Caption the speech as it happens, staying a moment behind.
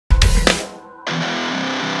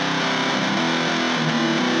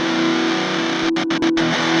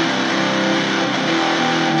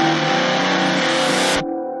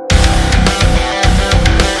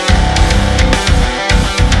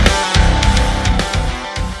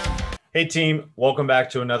Hey team, welcome back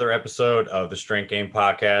to another episode of the Strength Game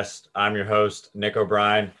Podcast. I'm your host, Nick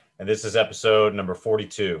O'Brien, and this is episode number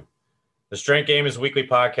 42. The Strength Game is a weekly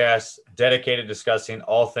podcast dedicated to discussing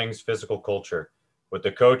all things physical culture with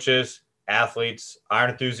the coaches, athletes, iron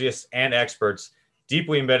enthusiasts, and experts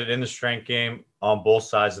deeply embedded in the strength game on both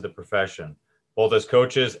sides of the profession, both as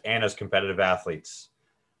coaches and as competitive athletes.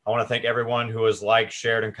 I want to thank everyone who has liked,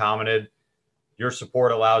 shared, and commented. Your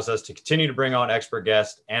support allows us to continue to bring on expert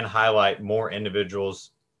guests and highlight more individuals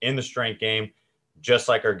in the strength game, just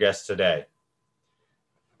like our guest today.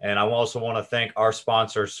 And I also want to thank our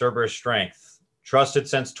sponsor, Cerberus Strength. Trusted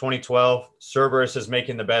since 2012, Cerberus is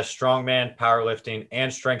making the best strongman, powerlifting,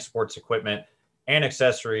 and strength sports equipment and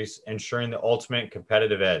accessories, ensuring the ultimate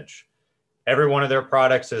competitive edge. Every one of their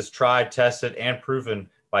products is tried, tested, and proven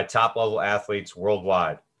by top-level athletes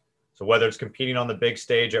worldwide. So whether it's competing on the big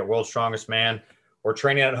stage at World's Strongest Man or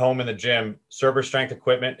training at home in the gym, Cerberus Strength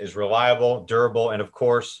equipment is reliable, durable, and of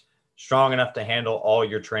course, strong enough to handle all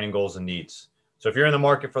your training goals and needs. So if you're in the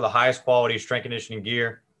market for the highest quality strength conditioning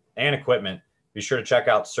gear and equipment, be sure to check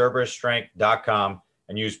out CerberusStrength.com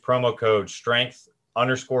and use promo code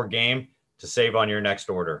STRENGTH_game to save on your next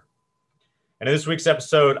order. And in this week's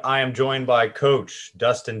episode, I am joined by Coach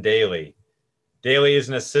Dustin Dailey. Dailey is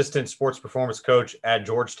an assistant sports performance coach at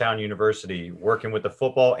Georgetown University, working with the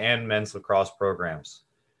football and men's lacrosse programs.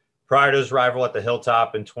 Prior to his arrival at the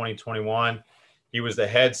Hilltop in 2021, he was the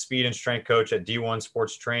head speed and strength coach at D1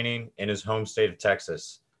 Sports Training in his home state of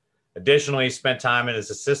Texas. Additionally, he spent time as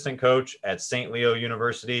assistant coach at St. Leo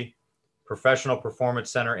University, professional performance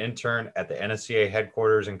center intern at the NSCA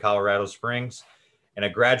headquarters in Colorado Springs, and a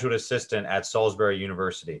graduate assistant at Salisbury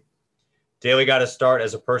University. Dailey got his start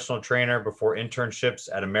as a personal trainer before internships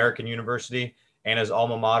at American University and his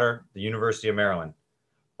alma mater, the University of Maryland.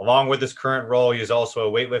 Along with his current role, he is also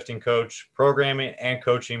a weightlifting coach, programming and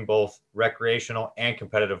coaching both recreational and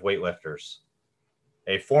competitive weightlifters.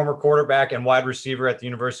 A former quarterback and wide receiver at the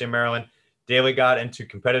University of Maryland, Dailey got into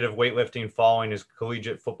competitive weightlifting following his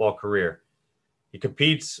collegiate football career. He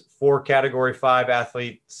competes for Category 5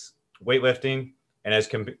 athletes weightlifting and has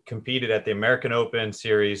competed at the American Open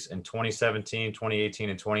Series in 2017,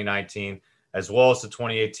 2018, and 2019, as well as the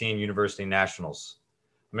 2018 University Nationals.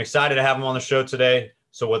 I'm excited to have him on the show today.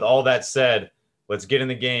 So with all that said, let's get in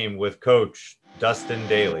the game with Coach Dustin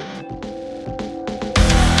Dailey.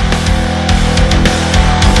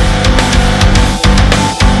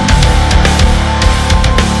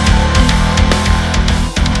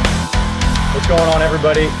 What's going on,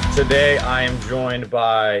 everybody? Today, I am joined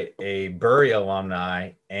by a Bury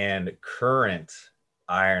alumni and current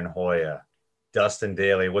Iron Hoya, Dustin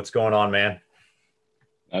Dailey. What's going on, man?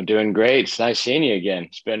 I'm doing great. It's nice seeing you again.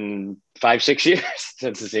 It's been 5-6 years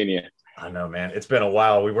since I've seen you. I know, man. It's been a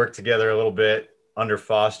while. We worked together a little bit under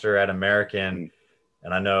Foster at American,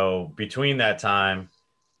 and I know between that time,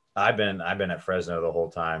 I've been at Fresno the whole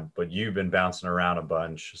time, but you've been bouncing around a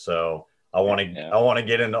bunch. So I want to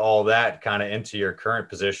get into all that kind of into your current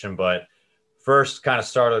position, but first kind of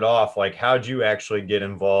started off, like, how'd you actually get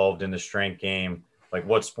involved in the strength game? Like,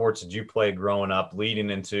 what sports did you play growing up leading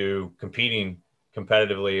into competing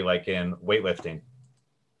competitively, like in weightlifting?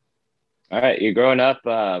 All right. You're growing up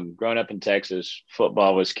in Texas,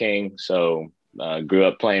 football was king. So grew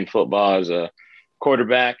up playing football as a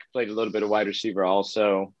quarterback, played a little bit of wide receiver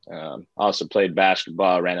also. Also played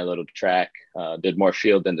basketball, ran a little track, did more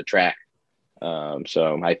field than the track.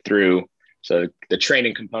 So I threw. So the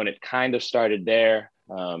training component kind of started there.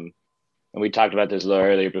 And we talked about this a little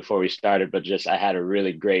earlier before we started, but just I had a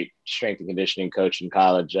really great strength and conditioning coach in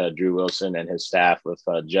college, Drew Wilson, and his staff with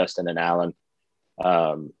Justin and Alan,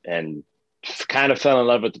 and kind of fell in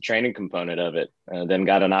love with the training component of it. Then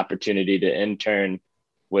got an opportunity to intern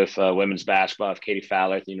with women's basketball with Katie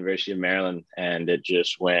Fowler at the University of Maryland, and it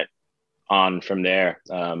just went on from there.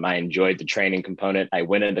 I enjoyed the training component. I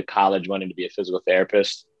went into college wanting to be a physical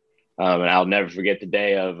therapist, and I'll never forget the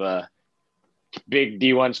day of big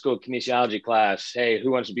D1 school kinesiology class. Hey, who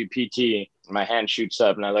wants to be PT? My hand shoots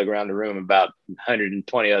up and I look around the room, about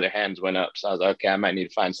 120 other hands went up. So I was like, okay, I might need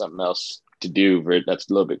to find something else to do that's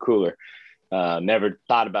a little bit cooler. Never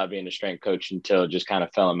thought about being a strength coach until it just kind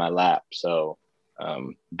of fell in my lap. So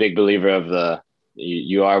big believer of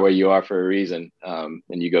you are where you are for a reason. And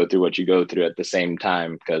you go through what you go through at the same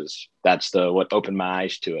time, because that's what opened my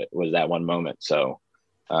eyes to it, was that one moment. So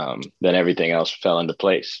then everything else fell into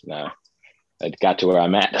place. Now I got to where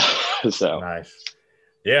I'm at. So nice.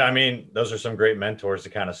 Yeah, I mean, those are some great mentors to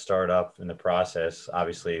kind of start up in the process.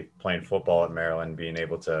 Obviously, playing football at Maryland, being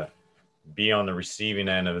able to be on the receiving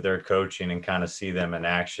end of their coaching and kind of see them in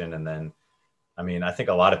action. And then, I mean, I think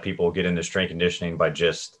a lot of people get into strength conditioning by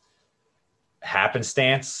just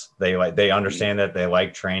happenstance. They understand that they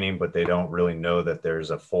like training, but they don't really know that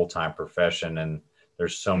there's a full-time profession and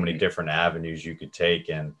there's so many different avenues you could take.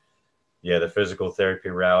 And yeah, the physical therapy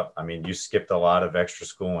route, I mean, you skipped a lot of extra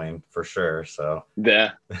schooling for sure. So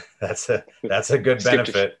yeah, that's a good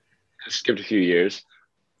benefit. Skipped a few years.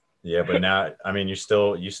 Yeah, but now, I mean, you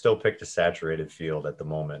still picked a saturated field at the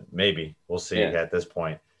moment. Maybe we'll see at this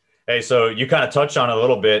point. Hey, so you kind of touched on it a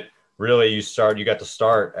little bit. Really, you got to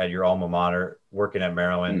start at your alma mater, working at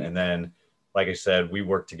Maryland, and then, like I said, we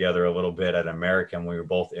worked together a little bit at American. We were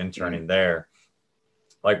both interning there.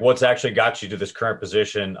 Like, what's actually got you to this current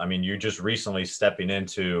position? I mean, you just recently stepping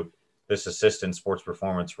into this assistant sports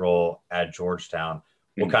performance role at Georgetown.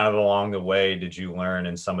 What kind of along the way did you learn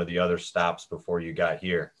in some of the other stops before you got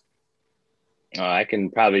here? I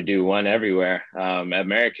can probably do one everywhere. At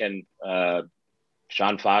American,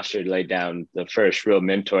 Sean Foster laid down the first real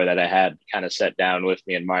mentor that I had kind of sat down with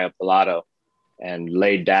me, and Mario Pilato, and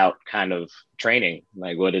laid out kind of training,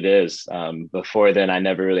 like what it is. Before then, I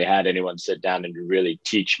never really had anyone sit down and really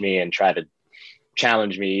teach me and try to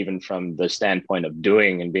challenge me, even from the standpoint of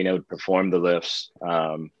doing and being able to perform the lifts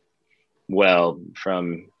well,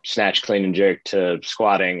 from snatch, clean, and jerk to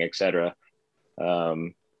squatting, etc.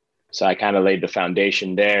 So I kind of laid the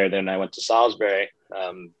foundation there. Then I went to Salisbury,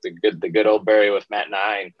 the good old Bury with Matt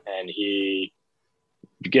Nine, and he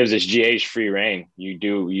gives us GAs free reign.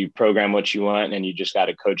 You program what you want, and you just got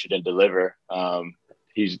to coach it and deliver.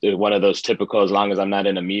 He's one of those typical, as long as I'm not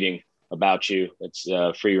in a meeting about you, it's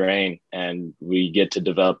free reign, and we get to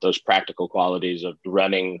develop those practical qualities of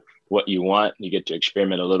running what you want. You get to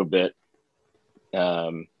experiment a little bit.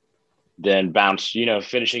 Then bounce,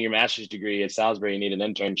 finishing your master's degree at Salisbury, you need an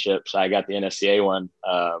internship. So I got the NSCA one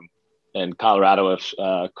in Colorado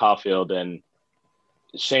with Caulfield, and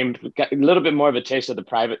got a little bit more of a taste of the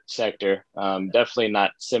private sector. Definitely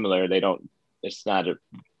not similar. It's not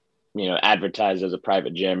advertised as a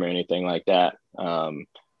private gym or anything like that.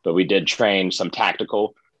 But we did train some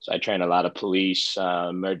tactical. So I trained a lot of police,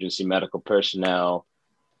 emergency medical personnel,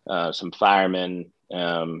 some firemen,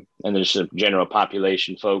 and there's some general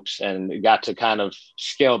population folks, and got to kind of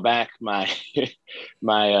scale back my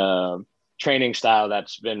training style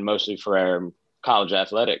that's been mostly for our college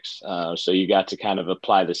athletics. So you got to kind of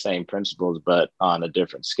apply the same principles, but on a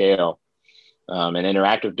different scale, and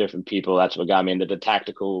interact with different people. That's what got me into the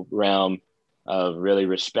tactical realm of really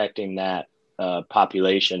respecting that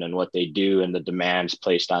population and what they do and the demands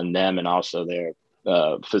placed on them, and also their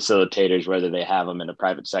facilitators, whether they have them in the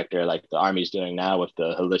private sector, like the Army's doing now with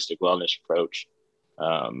the holistic wellness approach.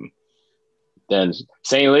 Then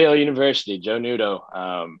St. Leo University, Joe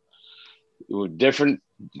Nudo, different,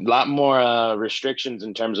 lot more restrictions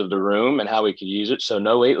in terms of the room and how we could use it. So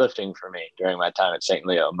no weightlifting for me during my time at St.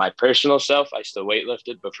 Leo. My personal self, I still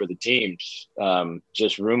weightlifted, but for the teams,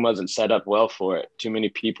 just room wasn't set up well for it. Too many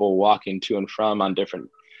people walking to and from on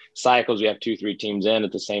different cycles. We have 2-3 teams in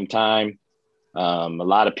at the same time. A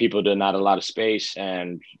lot of people did not a lot of space.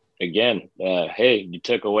 And again, hey, you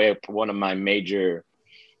took away one of my major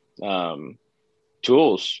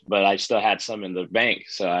tools, but I still had some in the bank.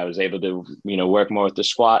 So I was able to, work more with the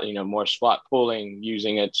squat, more squat pulling,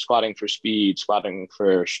 using it, squatting for speed, squatting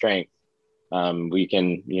for strength. We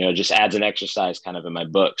can, just adds an exercise kind of in my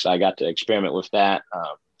book. So I got to experiment with that.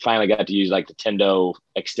 Finally got to use like the Tendo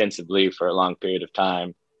extensively for a long period of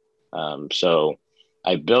time. So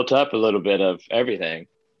I built up a little bit of everything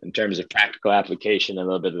in terms of practical application and a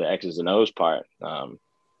little bit of the X's and O's part.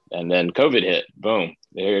 And then COVID hit, boom.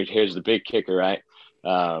 Here's the big kicker, right?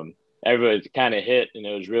 Everybody kind of hit, and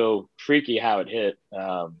it was real freaky how it hit.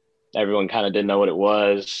 Everyone kind of didn't know what it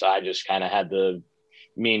was. So I just kind of had the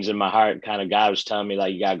means in my heart, kind of God was telling me,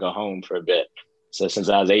 like, you got to go home for a bit. So since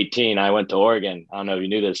I was 18, I went to Oregon. I don't know if you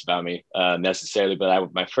knew this about me necessarily,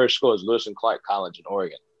 but my first school was Lewis and Clark College in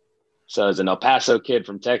Oregon. So as an El Paso kid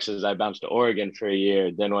from Texas, I bounced to Oregon for a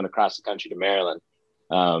year, then went across the country to Maryland.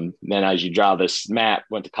 Then as you draw this map,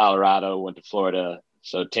 went to Colorado, went to Florida.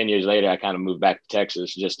 So 10 years later, I kind of moved back to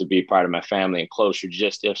Texas just to be part of my family and closer,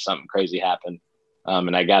 just if something crazy happened.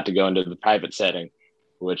 And I got to go into the private setting,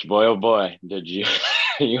 which, boy, oh boy, did you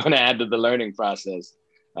want to add to the learning process.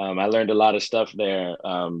 I learned a lot of stuff there,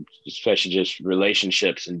 especially just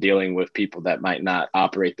relationships and dealing with people that might not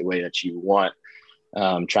operate the way that you want.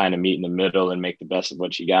 Trying to meet in the middle and make the best of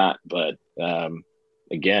what you got. But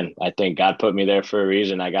again, I think God put me there for a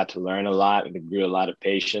reason. I got to learn a lot and grew a lot of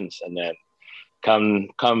patience. And then come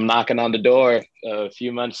knocking on the door a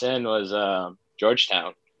few months in was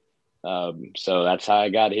Georgetown. So that's how I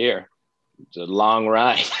got here. It's a long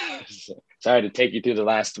ride. Sorry to take you through the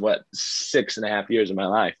last, 6.5 years of my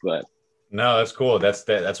life, but No, that's cool. That's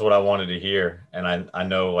what I wanted to hear. And I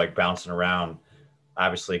know, like, bouncing around,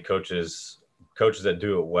 obviously coaches that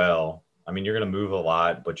do it well. I mean, you're going to move a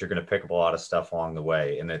lot, but you're going to pick up a lot of stuff along the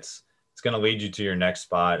way, and it's going to lead you to your next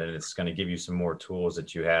spot, and it's going to give you some more tools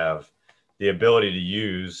that you have the ability to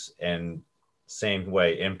use, and same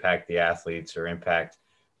way impact the athletes or impact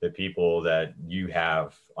the people that you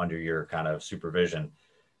have under your kind of supervision.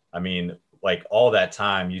 I mean, like, all that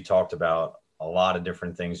time you talked about a lot of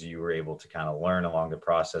different things you were able to kind of learn along the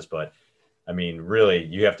process. But I mean, really,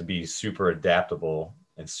 you have to be super adaptable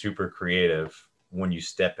and super creative when you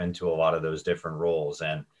step into a lot of those different roles.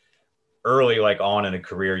 And early, like, on in a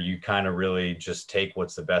career, you kind of really just take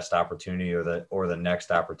what's the best opportunity or the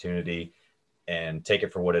next opportunity and take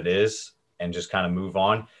it for what it is and just kind of move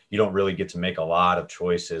on. You don't really get to make a lot of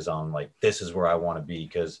choices on, like, this is where I want to be,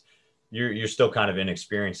 because you're still kind of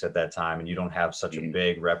inexperienced at that time, and you don't have such a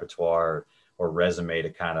big repertoire or resume to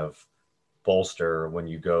kind of bolster when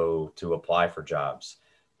you go to apply for jobs.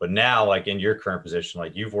 But now, like, in your current position,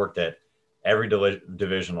 like, you've worked at every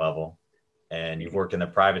division level, and you've worked in the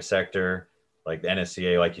private sector, like the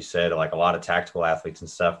NSCA, like you said, like a lot of tactical athletes and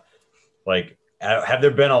stuff. Like, have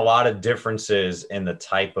there been a lot of differences in the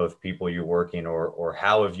type of people you're working, or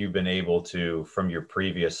how have you been able to, from your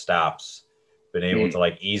previous stops, been able to,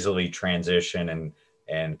 like, easily transition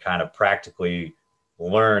and kind of practically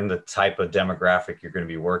learn the type of demographic you're going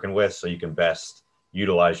to be working with so you can best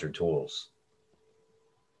utilize your tools?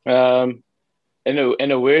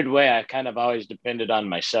 In a weird way, I kind of always depended on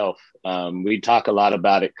myself. We talk a lot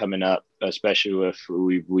about it coming up, especially if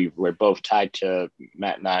we're both tied to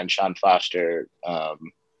Matt and I and Sean Foster,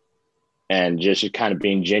 and just kind of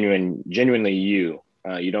being genuinely you.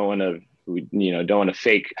 You don't want to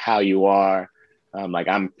fake how you are. Like,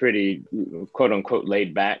 I'm pretty quote unquote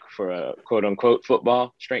laid back for a quote unquote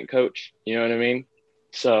football strength coach. You know what I mean?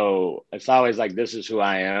 So it's always like, this is who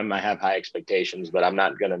I am. I have high expectations, but I'm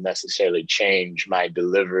not going to necessarily change my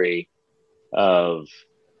delivery I'm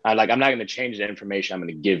not going to change the information I'm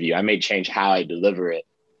going to give you. I may change how I deliver it.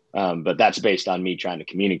 But that's based on me trying to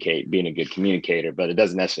communicate, being a good communicator, but it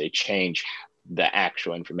doesn't necessarily change the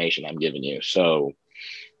actual information I'm giving you. So,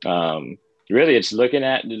 really, it's looking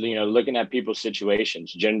at people's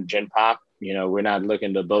situations. Gen Pop, we're not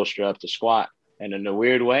looking to bolster up the squat. And in a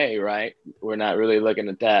weird way, right, we're not really looking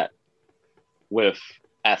at that with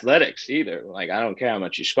athletics either. Like, I don't care how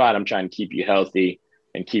much you squat. I'm trying to keep you healthy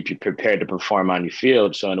and keep you prepared to perform on your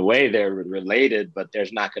field. So in a way, they're related, but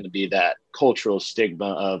there's not going to be that cultural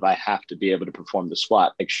stigma of, I have to be able to perform the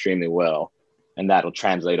squat extremely well, and that'll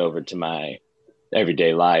translate over to my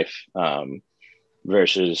everyday life,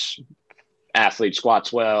 versus athlete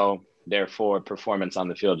squats well, therefore performance on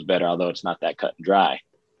the field is better, although it's not that cut and dry.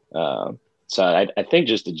 So I think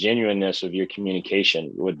just the genuineness of your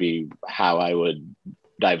communication would be how I would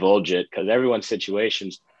divulge it, because everyone's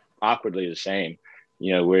situation's awkwardly the same.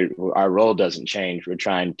 Our role doesn't change. We're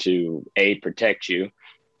trying to A, protect you,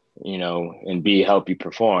 and B, help you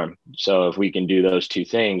perform. So if we can do those two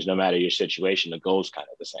things, no matter your situation, the goal's kind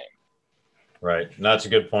of the same. Right. No, that's a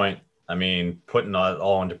good point. I mean, putting it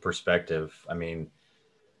all into perspective. I mean,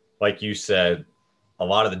 like you said, a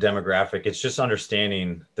lot of the demographic, it's just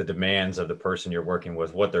understanding the demands of the person you're working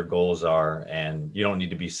with, what their goals are. And you don't need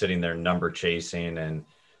to be sitting there number chasing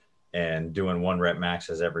and doing 1 rep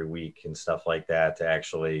maxes every week and stuff like that to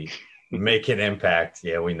actually make an impact.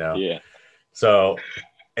 Yeah, we know. Yeah. So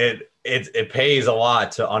it pays a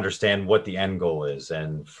lot to understand what the end goal is.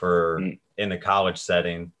 And in the college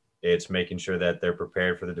setting, it's making sure that they're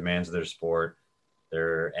prepared for the demands of their sport.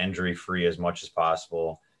 They're injury free as much as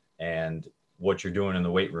possible. And what you're doing in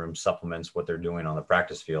the weight room supplements what they're doing on the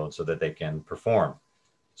practice field so that they can perform.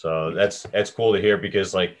 So that's cool to hear,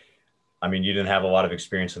 because, like, I mean, you didn't have a lot of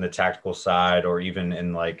experience in the tactical side, or even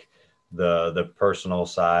in, like, the personal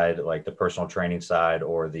side, like the personal training side,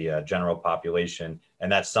 or the general population.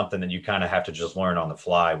 And that's something that you kind of have to just learn on the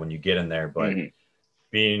fly when you get in there. But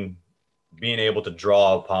being able to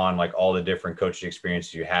draw upon, like, all the different coaching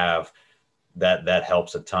experiences you have, that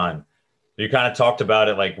helps a ton. You kind of talked about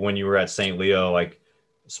it, like, when you were at St. Leo, like,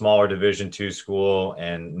 smaller Division II school,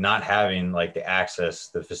 and not having, like, the access,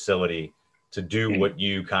 the facility to do what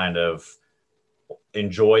you kind of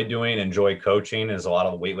enjoy coaching, is a lot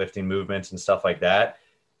of weightlifting movements and stuff like that.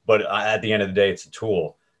 But at the end of the day, it's a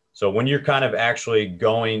tool. So when you're kind of actually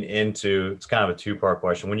going into, it's kind of a 2-part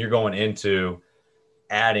question. When you're going into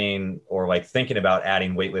adding, or, like, thinking about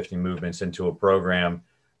adding weightlifting movements into a program,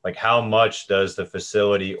 like, how much does the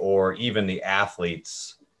facility or even the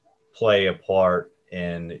athletes play a part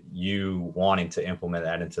in you wanting to implement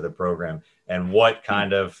that into the program? And what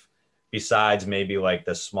kind of besides maybe like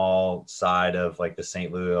the small side of like the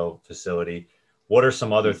St. Louis facility, what are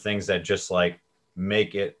some other things that just like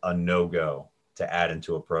make it a no-go to add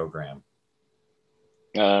into a program?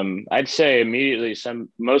 I'd say immediately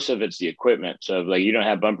most of it's the equipment. So like you don't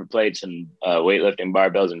have bumper plates and weightlifting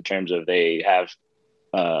barbells in terms of they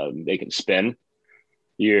can spin.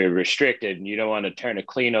 You're restricted and you don't want to turn a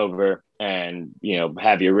clean over and,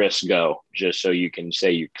 have your wrists go just so you can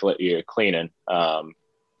say you're cleaning.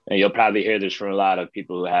 And you'll probably hear this from a lot of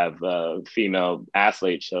people who have female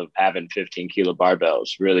athletes of having 15-kilo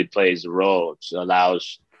barbells really plays a role. It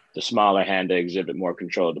allows the smaller hand to exhibit more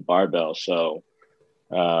control of the barbell. So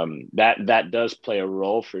that does play a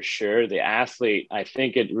role for sure. The athlete, I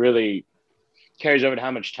think it really carries over to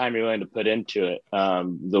how much time you're willing to put into it.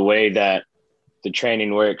 The way that the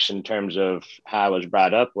training works in terms of how I was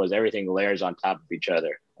brought up was everything layers on top of each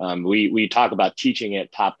other. We talk about teaching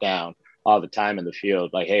it top down all the time in the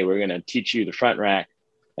field. Like, hey, we're going to teach you the front rack,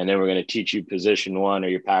 and then we're going to teach you position 1 or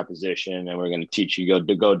your power position, and we're going to teach you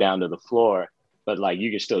to go down to the floor. But like,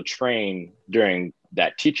 you can still train during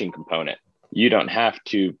that teaching component. You don't have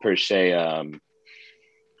to per se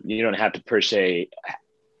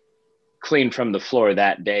clean from the floor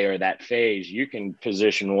that day or that phase. You can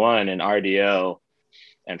position 1 in RDL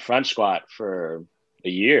and front squat for a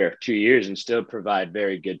year, 2 years, and still provide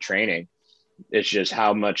very good training. It's just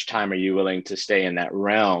how much time are you willing to stay in that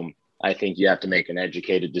realm? I think you have to make an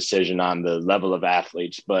educated decision on the level of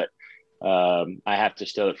athletes. But I have to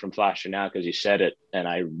steal it from Foster now because he said it, and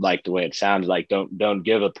I like the way it sounds. Like, don't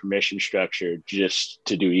give a permission structure just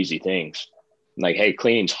to do easy things. Like, hey,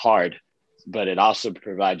 cleaning's hard, but it also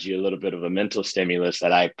provides you a little bit of a mental stimulus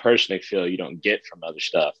that I personally feel you don't get from other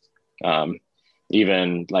stuff.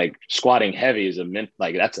 Even like squatting heavy is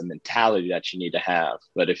that's a mentality that you need to have.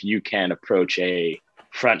 But if you can approach a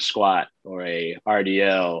front squat or a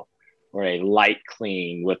RDL or a light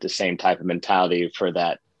clean with the same type of mentality for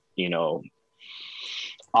that,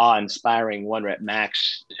 awe-inspiring 1 rep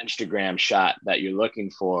max Instagram shot that you're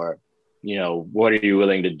looking for, what are you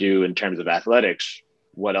willing to do in terms of athletics?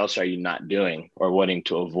 What else are you not doing or wanting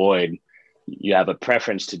to avoid? You have a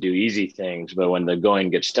preference to do easy things, but when the going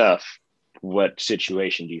gets tough, what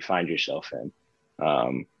situation do you find yourself in?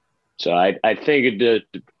 So I think the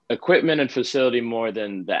equipment and facility more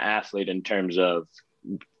than the athlete in terms of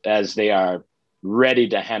as they are ready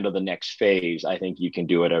to handle the next phase, I think you can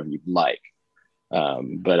do whatever you'd like.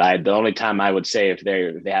 But the only time I would say if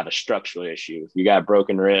they have a structural issue, if you got a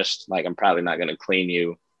broken wrist, like I'm probably not going to clean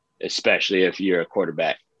you, especially if you're a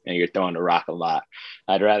quarterback and you're throwing the rock a lot.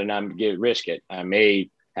 I'd rather not risk it. I may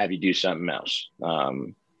have you do something else.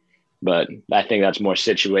 But I think that's more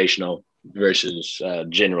situational versus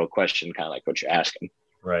general question, kind of like what you're asking.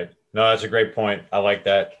 Right. No, that's a great point. I like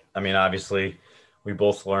that. I mean, obviously, we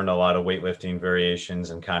both learned a lot of weightlifting variations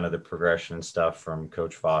and kind of the progression and stuff from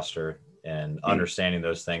Coach Foster and understanding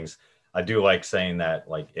those things. I do like saying that,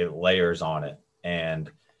 like, it layers on it. And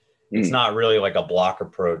it's not really like a block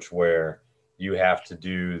approach where you have to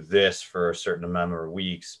do this for a certain amount of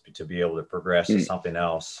weeks to be able to progress to something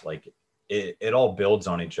else. Like, it all builds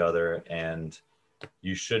on each other, and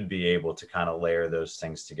you should be able to kind of layer those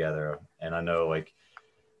things together. And I know like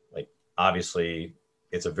obviously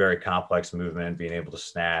it's a very complex movement, being able to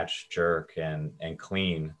snatch, jerk, and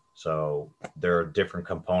clean. So there are different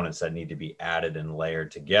components that need to be added and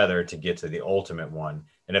layered together to get to the ultimate one.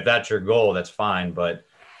 And if that's your goal, that's fine. But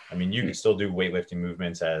I mean, you can still do weightlifting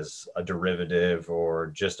movements as a derivative or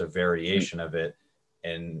just a variation of it,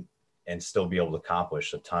 and still be able to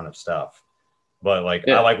accomplish a ton of stuff. But like,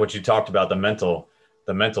 I like what you talked about, the mental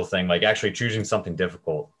thing, like actually choosing something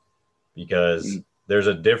difficult, because there's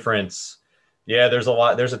a difference. Yeah, there's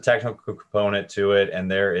a technical component to it.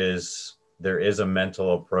 And there is a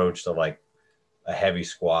mental approach to like a heavy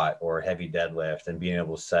squat or a heavy deadlift and being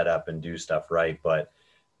able to set up and do stuff right. But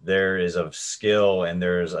there is a skill and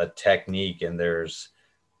there's a technique and there's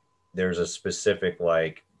a specific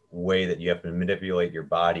like way that you have to manipulate your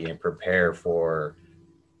body and prepare for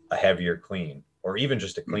a heavier clean, or even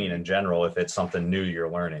just a clean in general if it's something new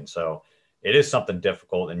you're learning. So it is something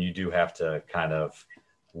difficult, and you do have to kind of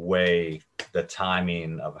weigh the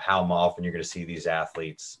timing of how often you're going to see these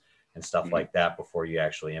athletes and stuff like that before you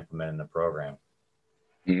actually implement in the program.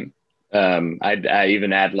 I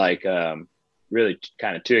even add like really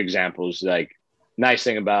kind of 2 examples. Like, nice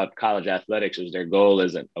thing about college athletics is their goal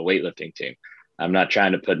isn't a weightlifting team. I'm not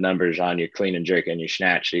trying to put numbers on your clean and jerk and your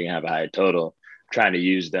snatch so you can have a higher total. I'm trying to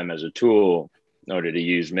use them as a tool in order to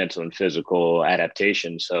use mental and physical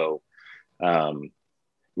adaptation. So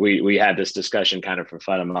we had this discussion kind of for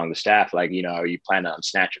fun among the staff, like, are you planning on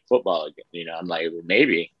snatching football again? I'm like,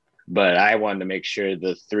 maybe, but I wanted to make sure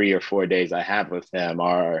the 3 or 4 days I have with them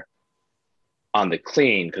are on the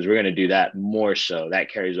clean, because we're going to do that more so. That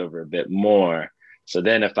carries over a bit more. So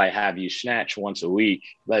then if I have you snatch once a week,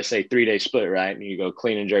 let's say 3-day split, right? And you go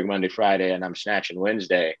clean and jerk Monday, Friday, and I'm snatching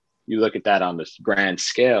Wednesday. You look at that on this grand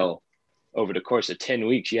scale, over the course of 10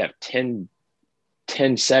 weeks, you have 10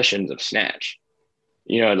 sessions of snatch.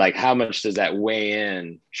 Like how much does that weigh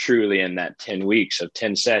in truly in that 10 weeks of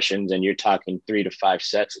 10 sessions? And you're talking 3 to 5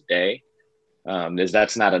 sets a day.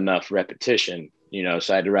 That's not enough repetition,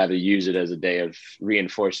 so I'd rather use it as a day of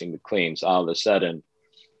reinforcing the clean. So all of a sudden,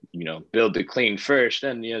 build the clean first.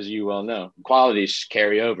 And as you well know, qualities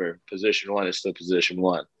carry over. Position one is still position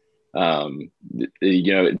one.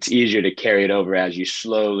 It's easier to carry it over as you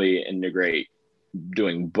slowly integrate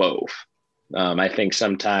doing both. I think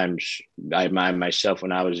sometimes myself,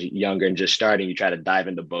 when I was younger and just starting, you try to dive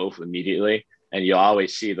into both immediately, and you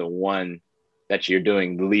always see the one that you're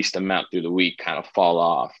doing the least amount through the week kind of fall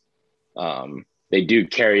off. They do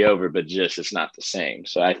carry over, but just it's not the same.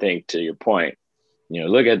 So I think, to your point,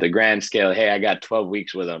 look at the grand scale. Hey, I got 12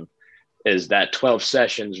 weeks with them. Is that 12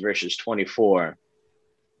 sessions versus 24?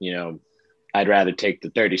 I'd rather take the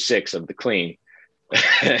 36 of the clean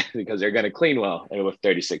because they're going to clean well with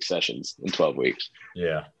 36 sessions in 12 weeks.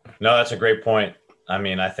 Yeah, no, that's a great point. I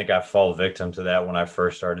mean, I think I fall victim to that when I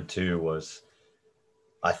first started too.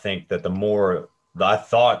 I think that I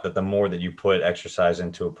thought that the more that you put exercise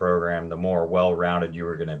into a program, the more well-rounded you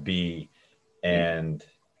were going to be. And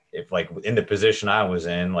if, like, in the position I was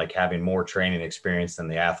in, like having more training experience than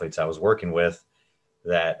the athletes I was working with,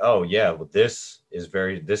 that, oh yeah, well, this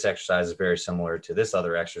exercise is very similar to this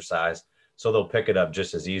other exercise, so they'll pick it up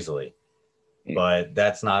just as easily. But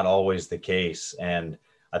that's not always the case. And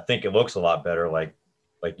I think it looks a lot better. Like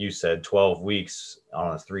you said, 12 weeks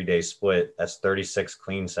on a 3-day split, that's 36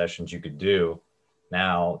 clean sessions you could do.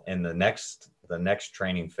 Now in the next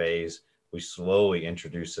training phase, we slowly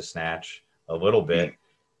introduce the snatch a little bit.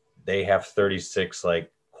 They have 36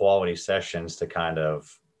 like quality sessions to kind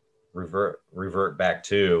of revert back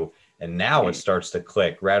to, and now it starts to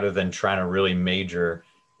click, rather than trying to really major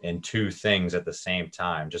in 2 things at the same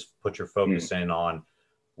time. Just put your focus in on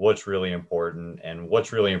what's really important, and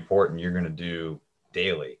what's really important you're going to do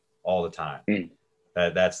daily all the time.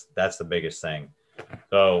 That's the biggest thing.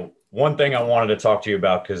 So one thing I wanted to talk to you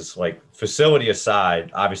about, because like facility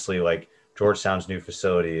aside, obviously like Georgetown's new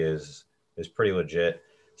facility is pretty legit.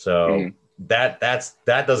 So that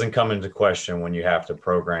doesn't come into question when you have to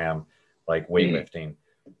program like weightlifting.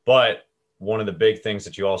 But one of the big things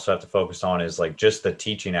that you also have to focus on is like just the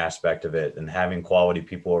teaching aspect of it, and having quality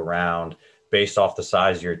people around based off the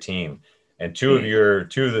size of your team. And two of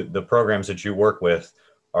the programs that you work with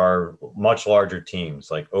are much larger teams,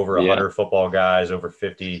 like over 100 football guys, over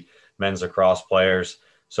 50 men's lacrosse players.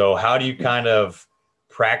 So how do you kind of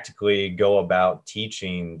practically go about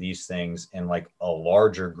teaching these things in like a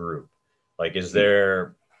larger group? Like, is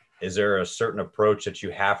there a certain approach that you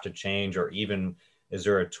have to change, or even is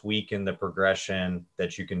there a tweak in the progression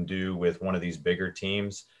that you can do with one of these bigger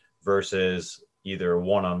teams versus either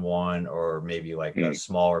one-on-one or maybe like a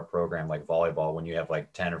smaller program like volleyball when you have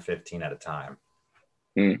like 10 or 15 at a time?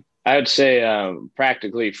 I would say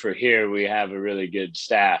practically for here, we have a really good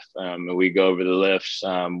staff. And we go over the lifts.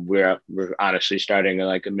 We're honestly starting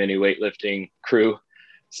like a mini weightlifting crew.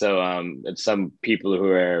 So it's some people who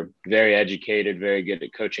are very educated, very good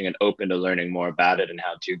at coaching, and open to learning more about it and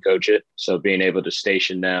how to coach it. So being able to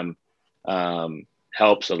station them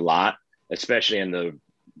helps a lot, especially in the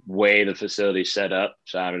way the facility's set up.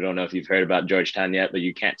 So I don't know if you've heard about Georgetown yet, but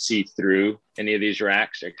you can't see through any of these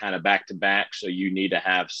racks. They're kind of back to back. So you need to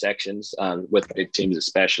have sections with big teams,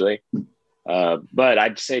 especially. But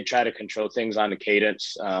I'd say try to control things on the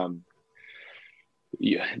cadence.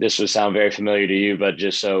 This will sound very familiar to you, but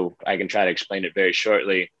just so I can try to explain it very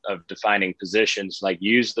shortly, of defining positions, like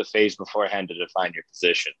use the phase beforehand to define your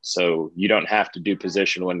position. So you don't have to do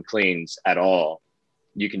position 1 cleans at all.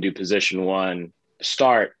 You can do position 1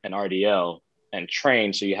 start and RDL and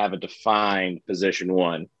train, so you have a defined position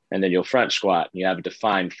 1, and then you'll front squat and you have a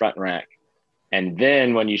defined front rack. And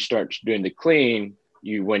then when you start doing the clean,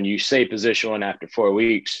 when you say position 1 after 4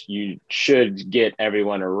 weeks, you should get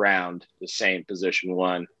everyone around the same position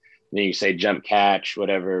 1. And then you say jump catch,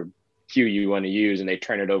 whatever cue you want to use, and they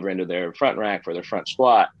turn it over into their front rack for their front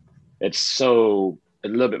squat. It's a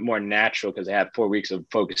little bit more natural because they have 4 weeks of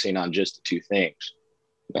focusing on just the 2 things.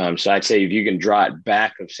 So I'd say if you can draw it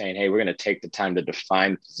back of saying, hey, we're going to take the time to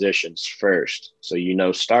define positions first. So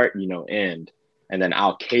start, end, and then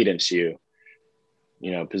I'll cadence you.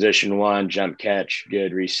 Position 1, jump catch,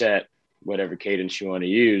 good, reset. whatever cadence you want to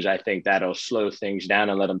use. I think that'll slow things down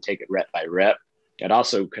and let them take it rep by rep. It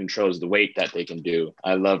also controls the weight that they can do.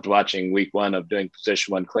 I loved watching week 1 of doing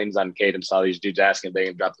position 1 cleans on cadence. All these dudes asking if they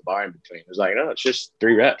can drop the bar in between. It was like, no, it's just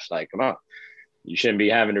 3 reps. Like, come on. You shouldn't be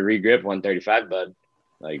having to regrip 135, bud.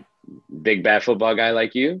 Like, big bad football guy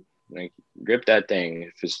like you, like, grip that thing.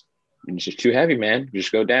 If it's just too heavy, man,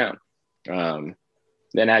 just go down.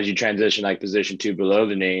 Then as you transition like position 2 below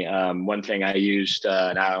the knee, one thing I used,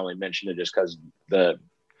 and I only mentioned it just because the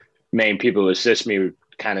main people who assist me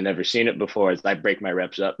kind of never seen it before, is I break my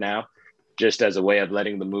reps up now, just as a way of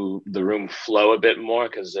letting the room flow a bit more.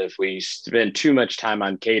 Because if we spend too much time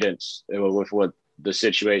on cadence with what the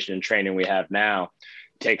situation and training we have now,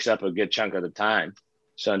 takes up a good chunk of the time.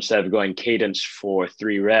 So instead of going cadence for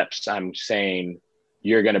 3 reps, I'm saying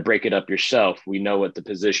you're going to break it up yourself. We know what the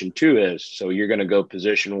position 2 is. So you're going to go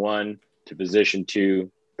position 1 to position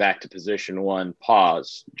 2, back to position 1,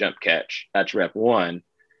 pause, jump catch. That's rep 1.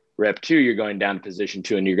 Rep 2, you're going down to position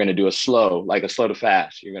 2 and you're going to do a slow to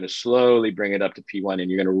fast. You're going to slowly bring it up to P1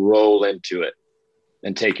 and you're going to roll into it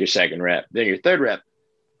and take your 2nd rep. Then your 3rd rep,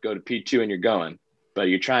 go to P2 and you're going. But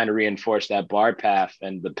you're trying to reinforce that bar path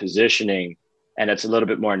and the positioning. And it's a little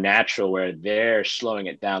bit more natural where they're slowing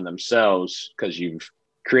it down themselves because you've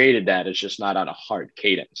created that. It's just not on a hard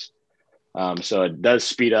cadence. So it does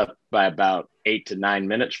speed up by about 8 to 9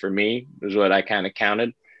 minutes for me, is what I kind of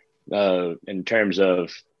counted, in terms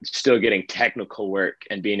of still getting technical work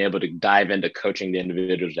and being able to dive into coaching the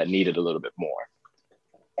individuals that need it a little bit more.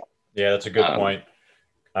 Yeah, that's a good point.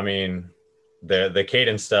 I mean, the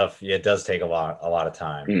cadence stuff, it does take a lot of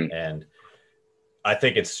time. And I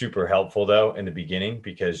think it's super helpful though in the beginning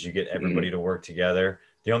because you get everybody to work together.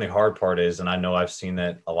 The only hard part is, and I know I've seen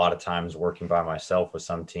that a lot of times working by myself with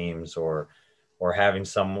some teams or having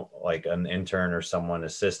some like an intern or someone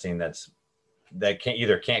assisting that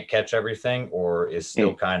can't catch everything or is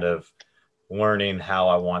still kind of learning how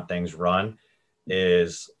I want things run,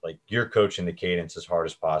 is like you're coaching the cadence as hard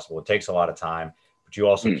as possible. It takes a lot of time, but you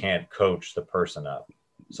also can't coach the person up.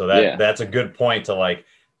 So that's a good point to like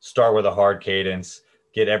start with a hard cadence,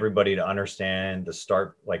 get everybody to understand the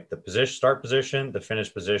start position, the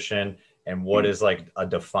finish position, and what is like a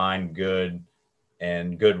defined good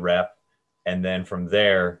rep. And then from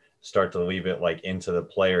there, start to leave it like into the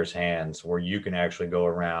player's hands where you can actually go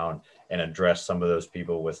around and address some of those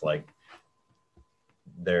people with like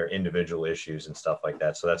their individual issues and stuff like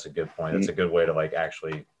that. So that's a good point. That's a good way to like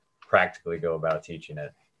actually practically go about teaching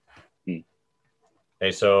it.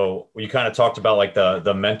 Hey, so you kind of talked about like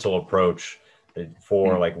the mental approach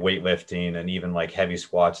for like weightlifting and even like heavy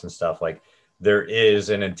squats and stuff. Like there is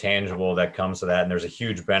an intangible that comes to that, and there's a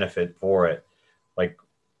huge benefit for it. Like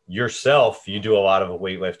yourself, you do a lot of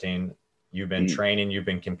weightlifting. You've been training, you've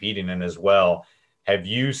been competing in as well. Have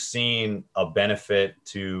you seen a benefit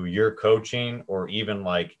to your coaching or even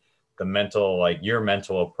like your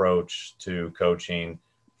mental approach to coaching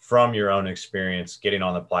from your own experience, getting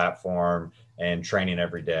on the platform and training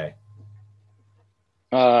every day?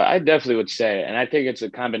 I definitely would say, and I think it's a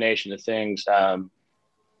combination of things.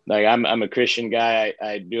 Like I'm a Christian guy.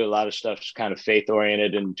 I do a lot of stuff kind of faith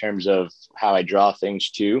oriented in terms of how I draw things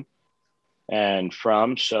to and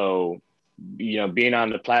from. So, being on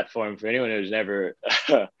the platform, for anyone who's never,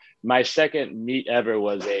 my second meet ever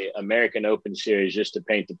was a American Open series, just to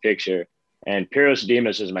paint the picture. And Piros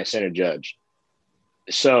Dimas is my center judge.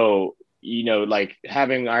 So, like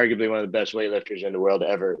having arguably one of the best weightlifters in the world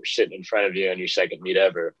ever sitting in front of you on your second meet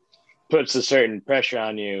ever puts a certain pressure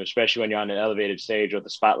on you, especially when you're on an elevated stage with the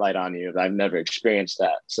spotlight on you. I've never experienced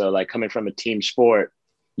that. So like coming from a team sport,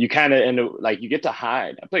 you kind of you get to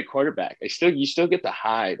hide. I play quarterback. You still get to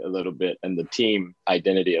hide a little bit in the team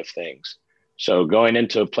identity of things. So going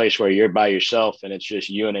into a place where you're by yourself and it's just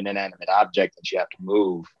you and an inanimate object that you have to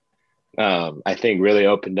move, I think really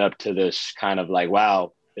opened up to this kind of like,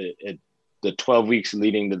 wow, the 12 weeks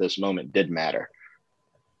leading to this moment did matter.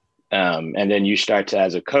 And then you start to,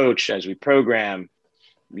 as a coach, as we program,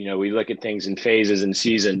 we look at things in phases and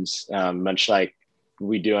seasons, much like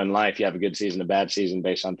we do in life. You have a good season, a bad season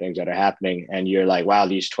based on things that are happening. And you're like, wow,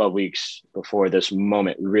 these 12 weeks before this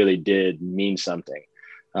moment really did mean something.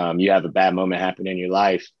 You have a bad moment happen in your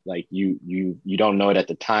life. Like you don't know it at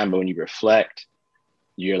the time, but when you reflect,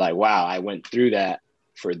 you're like, wow, I went through that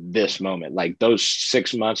for this moment. Like those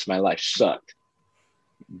 6 months, my life sucked,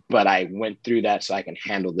 but I went through that so I can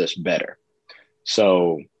handle this better.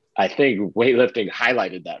 So I think weightlifting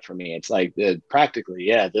highlighted that for me. It's like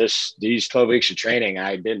practically, these 12 weeks of training,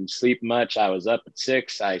 I didn't sleep much. I was up at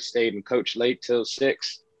 6. I stayed and coached late till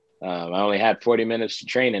 6. I only had 40 minutes to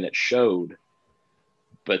train and it showed.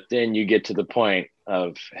 But then you get to the point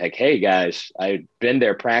of like, hey guys, I've been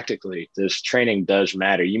there practically. This training does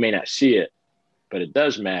matter. You may not see it, but it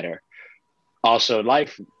does matter. Also,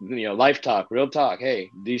 life talk, real talk. Hey,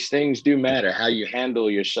 these things do matter. How you handle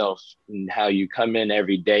yourself and how you come in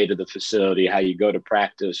every day to the facility, how you go to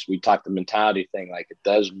practice. We talk the mentality thing, like it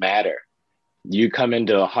does matter. You come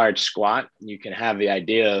into a hard squat, you can have the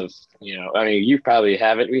idea of, you probably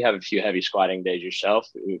have it. We have a few heavy squatting days yourself.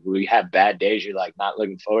 We have bad days. You're like not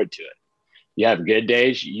looking forward to it. You have good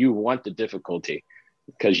days. You want the difficulty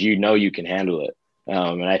because you know you can handle it.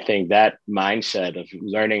 And I think that mindset of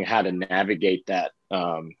learning how to navigate that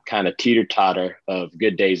kind of teeter-totter of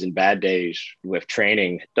good days and bad days with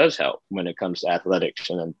training does help when it comes to athletics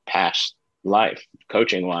and then past life,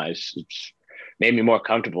 coaching-wise. It's made me more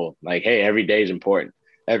comfortable. Like, hey, every day is important.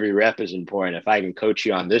 Every rep is important. If I can coach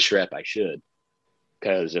you on this rep, I should.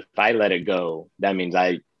 Because if I let it go, that means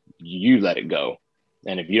you let it go.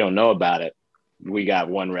 And if you don't know about it, we got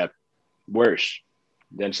one rep worse.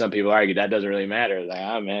 Then some people argue that doesn't really matter.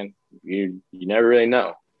 Like, man, you never really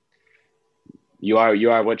know. You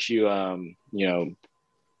are what you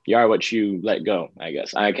you are what you let go, I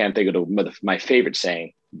guess. I can't think of my favorite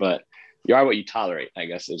saying, but you are what you tolerate, I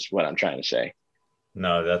guess is what I'm trying to say.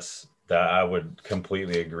 No, that I would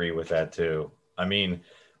completely agree with that too. I mean,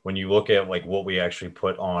 when you look at like what we actually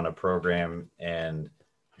put on a program and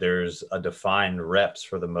there's a defined reps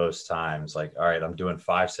for the most times, like, all right, I'm doing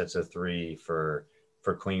 5 sets of 3 for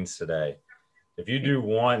cleans today. If you do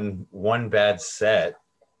one bad set,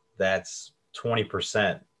 that's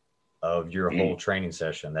 20% of your whole training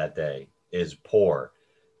session that day is poor.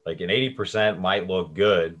 Like an 80% might look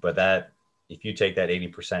good, but that if you take that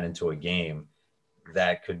 80% into a game,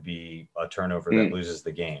 that could be a turnover that loses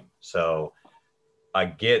the game. So I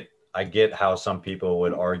get how some people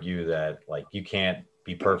would argue that like you can't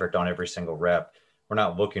be perfect on every single rep. We're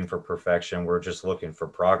not looking for perfection. We're just looking for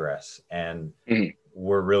progress. And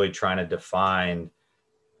we're really trying to define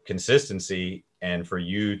consistency and for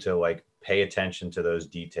you to like pay attention to those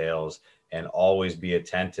details and always be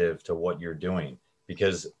attentive to what you're doing,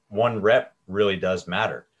 because one rep really does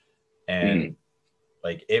matter. And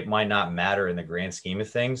like, it might not matter in the grand scheme of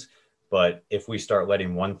things, but if we start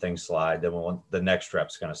letting one thing slide, then the next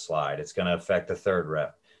rep's going to slide. It's going to affect the third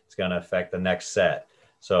rep. It's going to affect the next set.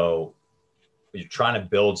 So you're trying to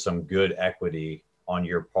build some good equity on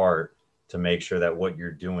your part to make sure that what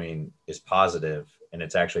you're doing is positive and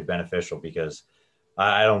it's actually beneficial, because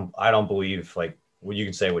I don't believe, like, well, you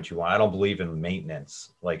can say what you want. I don't believe in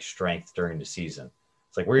maintenance, like strength during the season.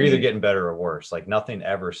 It's like, we're either getting better or worse. Like nothing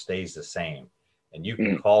ever stays the same, and you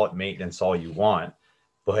can call it maintenance all you want.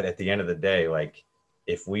 But at the end of the day, like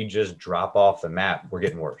if we just drop off the map, we're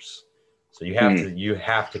getting worse. So you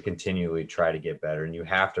have to continually try to get better, and you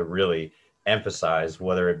have to really emphasize,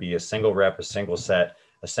 whether it be a single rep, a single set,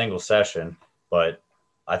 a single session. But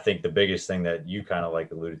I think the biggest thing that you kind of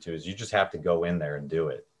like alluded to is you just have to go in there and do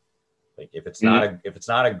it. Like if it's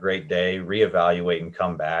not a great day, reevaluate and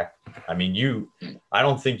come back. I mean, I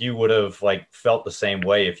don't think you would have like felt the same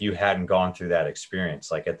way if you hadn't gone through that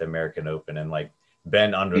experience, like at the American Open, and like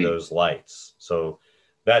been under those lights. So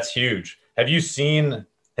that's huge. Have you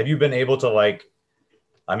been able to like,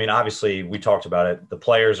 I mean, obviously we talked about it. The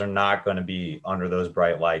players are not going to be under those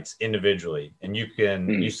bright lights individually. And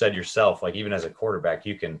you said yourself, like even as a quarterback,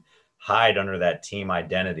 you can hide under that team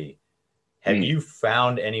identity. Have you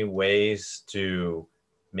found any ways to,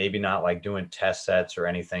 maybe not like doing test sets or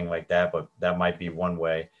anything like that, but that might be one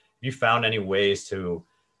way. Have you found any ways to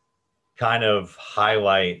kind of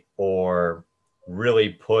highlight or really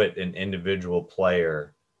put an individual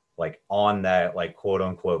player like on that like quote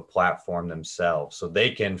unquote platform themselves, so they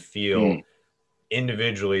can feel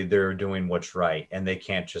individually they're doing what's right and they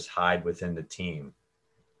can't just hide within the team?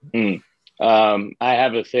 I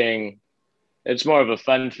have a thing. It's more of a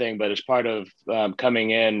fun thing, but it's part of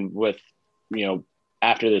coming in with,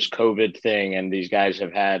 after this COVID thing, and these guys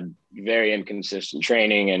have had very inconsistent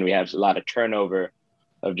training and we have a lot of turnover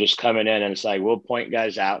of just coming in, and it's like, we'll point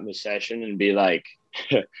guys out in the session and be like,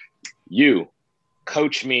 you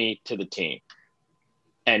coach me to the team.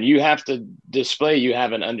 And you have to display, you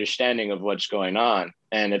have an understanding of what's going on.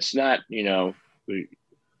 And it's not, well,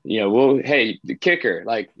 hey, the kicker,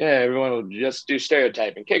 like, yeah, everyone will just do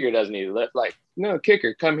stereotyping. Kicker doesn't need to lift. Like, no,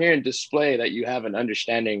 kicker, come here and display that you have an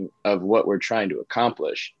understanding of what we're trying to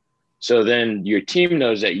accomplish. So then your team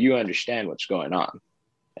knows that you understand what's going on.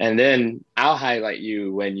 And then I'll highlight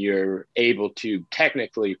you when you're able to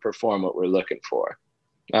technically perform what we're looking for.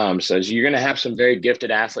 So you're going to have some very gifted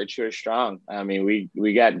athletes who are strong. I mean,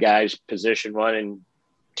 we got guys position 1 and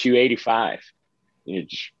 285,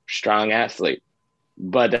 strong athlete.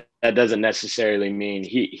 but that doesn't necessarily mean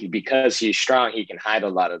he because he's strong, he can hide a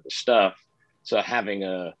lot of the stuff. So having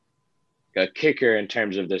a kicker in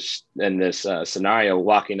terms of this scenario,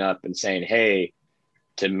 walking up and saying, "Hey,"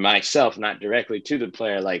 to myself, not directly to the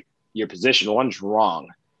player, like, your position one's wrong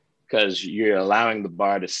because you're allowing the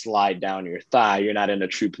bar to slide down your thigh. You're not in a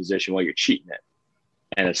true position while you're cheating it.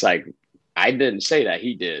 And it's like, I didn't say that,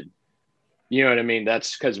 he did. You know what I mean?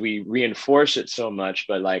 That's because we reinforce it so much.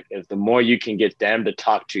 But like, if the more you can get them to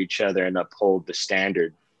talk to each other and uphold the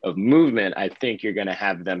standard of movement, I think you're going to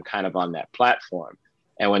have them kind of on that platform.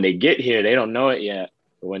 And when they get here, they don't know it yet.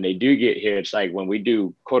 But when they do get here, it's like when we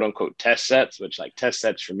do quote unquote test sets, which like test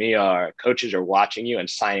sets for me are coaches are watching you and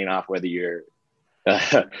signing off whether you're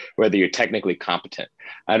technically competent.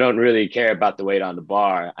 I don't really care about the weight on the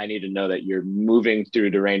bar. I need to know that you're moving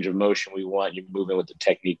through the range of motion we want. You're moving with the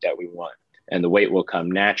technique that we want, and the weight will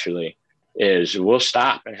come naturally. Is we'll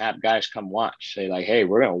stop and have guys come watch. Say like, "Hey,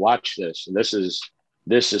 we're going to watch this. And this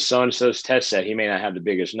is so-and-so's test set. He may not have the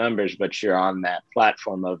biggest numbers, but you're on that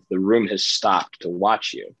platform of the room has stopped to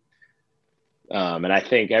watch you." And I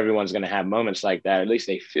think everyone's going to have moments like that. At least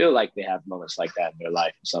they feel like they have moments like that in their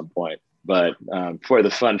life at some point. But for the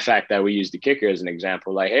fun fact that we use the kicker as an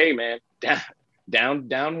example, like, "Hey, man,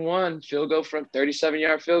 down one, field goal from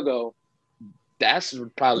 37-yard field goal." That's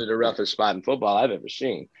probably the roughest spot in football I've ever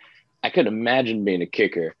seen. I could imagine being a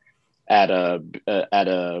kicker at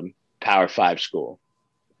a Power 5 school.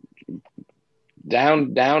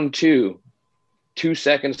 Down 2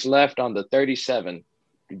 seconds left on the 37.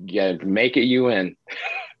 Yeah, make it you win.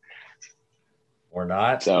 Or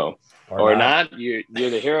not. So, or not, you're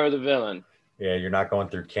the hero or the villain. Yeah, you're not going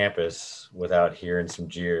through campus without hearing some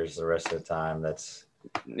jeers the rest of the time. It's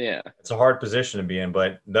a hard position to be in,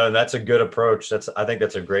 but no, that's a good approach. I think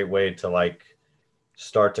that's a great way to like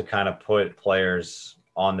start to kind of put players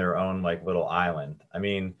on their own like little island. I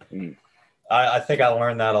mean, I think I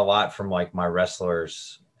learned that a lot from like my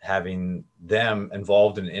wrestlers, having them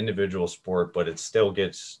involved in individual sport, but it still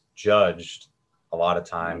gets judged a lot of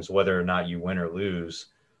times whether or not you win or lose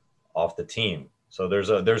off the team. So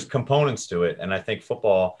there's components to it. And I think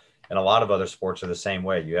football and a lot of other sports are the same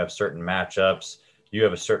way. You have certain matchups, you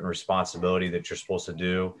have a certain responsibility that you're supposed to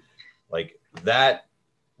do. Like that,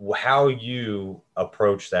 how you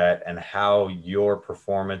approach that and how your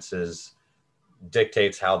performances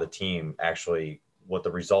dictates how the team actually, what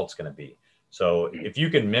the result's going to be. So if you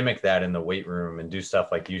can mimic that in the weight room and do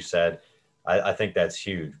stuff like you said, I think that's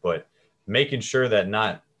huge. But making sure that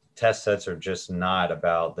not test sets are just not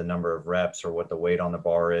about the number of reps or what the weight on the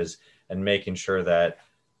bar is, and making sure that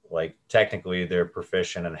like technically they're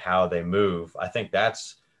proficient in how they move. I think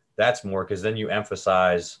that's more, because then you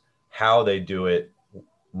emphasize how they do it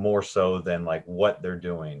more so than like what they're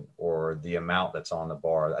doing or the amount that's on the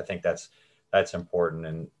bar. I think that's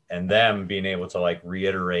important, and them being able to like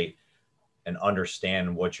reiterate and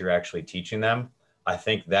understand what you're actually teaching them. I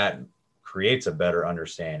think that creates a better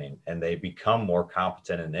understanding and they become more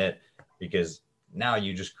competent in it, because now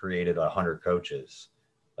you just created 100 coaches.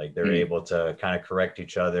 Like they're able to kind of correct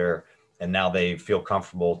each other, and now they feel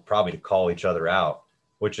comfortable probably to call each other out,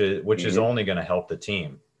 which is only going to help the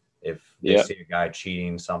team. If they see a guy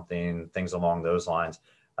cheating something, things along those lines.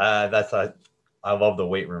 I love the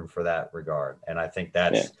weight room for that regard. And I think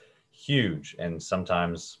that's huge. And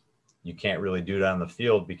sometimes you can't really do that on the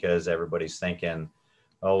field because everybody's thinking,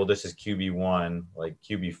 "Oh, well, this is QB1. Like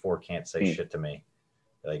QB4 can't say shit to me.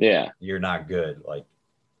 Like, you're not good." Like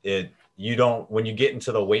when you get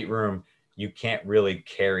into the weight room, you can't really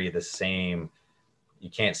carry you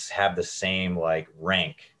can't have the same like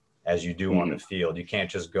rank as you do on the field. You can't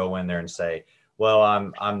just go in there and say, "Well,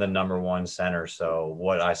 I'm the number one center, so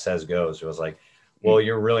what I says goes." It was like, well,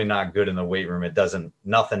 you're really not good in the weight room.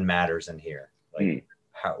 Nothing matters in here. Like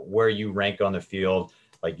where you rank on the field,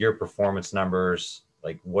 like your performance numbers,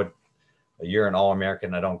 like what you're an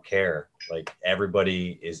All-American. I don't care. Like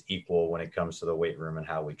everybody is equal when it comes to the weight room and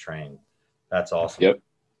how we train. That's awesome. Yep.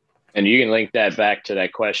 And you can link that back to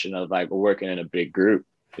that question of like, we're working in a big group.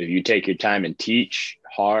 If you take your time and teach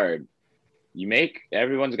hard,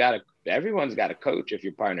 everyone's got a coach if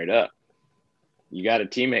you're partnered up. You got a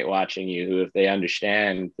teammate watching you who, if they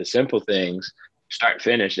understand the simple things, start,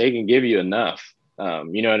 finish, they can give you enough.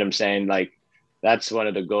 You know what I'm saying? Like, that's one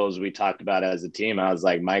of the goals we talked about as a team. I was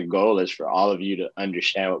like, my goal is for all of you to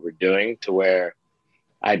understand what we're doing, to where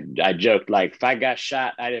I joked, like, if I got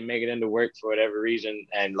shot, I didn't make it into work for whatever reason,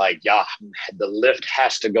 and like, y'all, the lift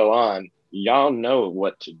has to go on. Y'all know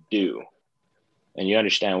what to do, and you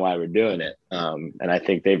understand why we're doing it. And I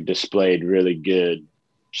think they've displayed really good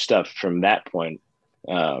stuff from that point.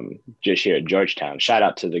 just here at Georgetown. Shout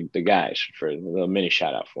out to the guys for a little mini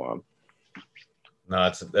shout out for them.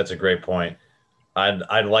 No, that's a great point.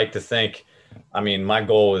 I'd like to think, I mean, my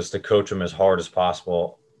goal is to coach them as hard as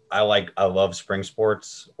possible. I love spring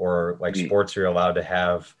sports, or like sports you're allowed to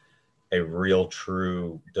have a real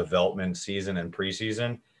true development season and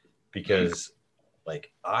preseason, because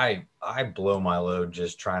like I blow my load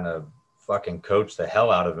just trying to fucking coach the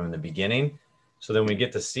hell out of them in the beginning. So then we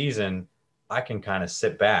get to season, I can kind of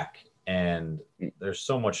sit back, and there's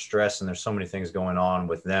so much stress and there's so many things going on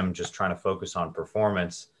with them just trying to focus on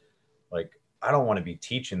performance. Like, I don't want to be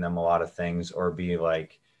teaching them a lot of things or be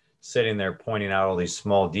like sitting there pointing out all these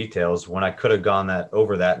small details when I could have gone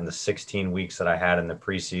over that in the 16 weeks that I had in the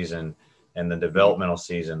preseason and the developmental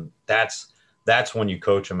season. That's when you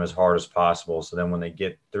coach them as hard as possible. So then when they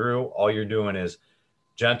get through, all you're doing is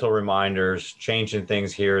gentle reminders, changing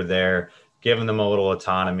things here or there, giving them a little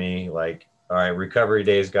autonomy. Like, all right, recovery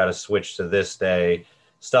day's got to switch to this day,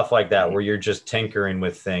 stuff like that, where you're just tinkering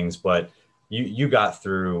with things. But you got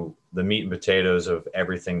through the meat and potatoes of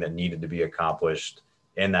everything that needed to be accomplished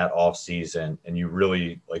in that off season. And you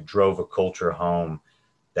really like drove a culture home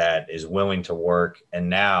that is willing to work and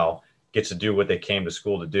now gets to do what they came to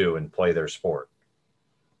school to do and play their sport.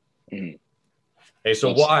 Mm-hmm. Hey,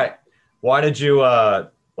 so why did you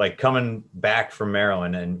like coming back from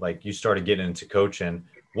Maryland and like you started getting into coaching?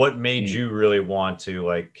 What made you really want to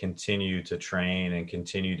like continue to train and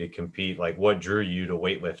continue to compete? Like, what drew you to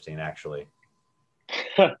weightlifting actually?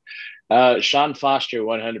 Sean Foster,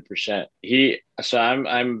 100%. So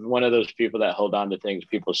I'm one of those people that hold on to things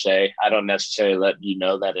people say. I don't necessarily let you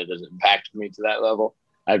know that it has impacted me to that level.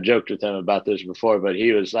 I've joked with him about this before, but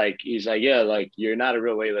he's like, yeah, like you're not a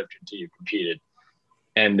real weightlifter until you competed.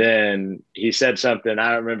 And then he said something,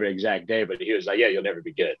 I don't remember the exact day, but he was like, yeah, you'll never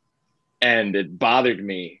be good. And it bothered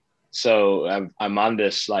me. So I'm on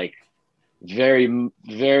this like very,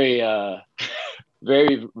 very,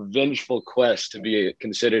 very vengeful quest to be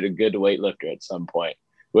considered a good weightlifter at some point,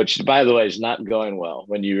 which, by the way, is not going well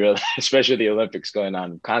when you really, especially the Olympics going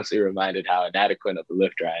on. I'm constantly reminded how inadequate of a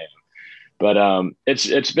lifter I am. But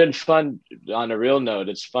it's been fun on a real note.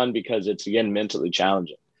 It's fun because it's, again, mentally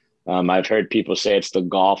challenging. I've heard people say it's the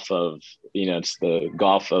golf of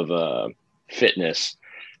fitness,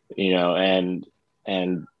 and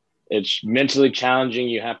it's mentally challenging.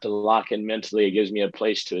 You have to lock in mentally. It gives me a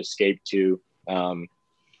place to escape to.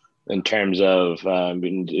 In terms of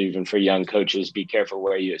even for young coaches, be careful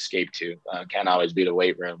where you escape to. Can't always be the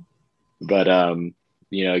weight room, but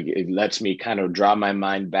it lets me kind of draw my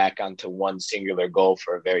mind back onto one singular goal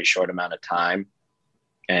for a very short amount of time,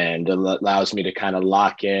 and it allows me to kind of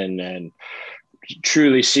lock in and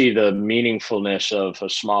truly see the meaningfulness of a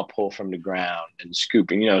small pull from the ground and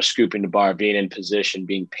scooping the bar, being in position,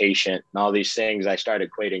 being patient, and all these things I started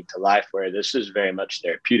equating to life, where this is very much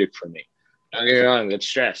therapeutic for me. Don't get me wrong, it's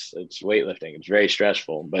stress. It's weightlifting. It's very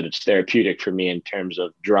stressful, but it's therapeutic for me in terms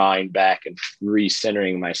of drawing back and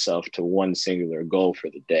recentering myself to one singular goal for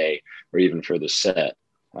the day or even for the set.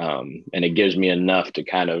 And it gives me enough to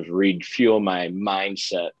kind of refuel my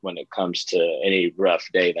mindset when it comes to any rough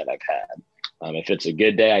day that I've had. If it's a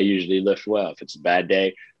good day, I usually lift well. If it's a bad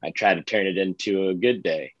day, I try to turn it into a good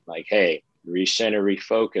day. Like, hey, recenter,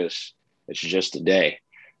 refocus. It's just a day.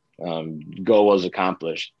 Goal was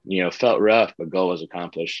accomplished. Felt rough, but goal was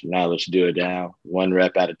accomplished. Now let's do it now. One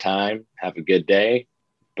rep at a time. Have a good day.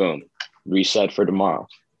 Boom. Reset for tomorrow.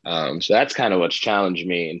 So that's kind of what's challenged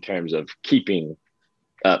me in terms of keeping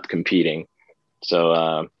up competing.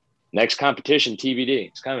 So next competition, TBD.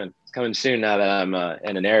 It's coming. It's coming soon now that I'm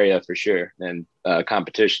in an area for sure. And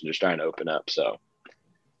competitions are starting to open up. So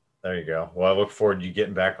there you go. Well, I look forward to you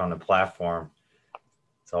getting back on the platform.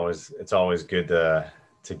 It's always good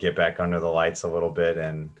to get back under the lights a little bit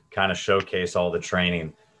and kind of showcase all the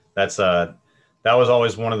training. That was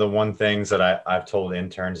always one things that I've told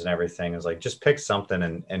interns and everything is like, just pick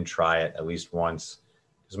something and try it at least once.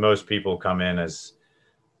 Because most people come in as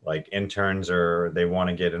like interns or they want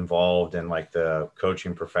to get involved in like the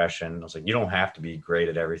coaching profession. I was like, you don't have to be great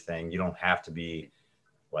at everything. You don't have to be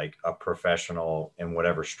like a professional in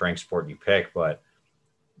whatever strength sport you pick. But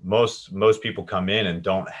most people come in and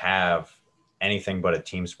don't have anything but a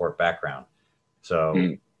team sport background.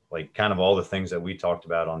 So like kind of all the things that we talked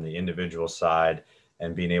about on the individual side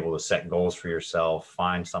and being able to set goals for yourself,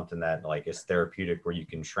 find something that like is therapeutic where you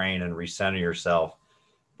can train and recenter yourself,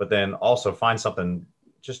 but then also find something,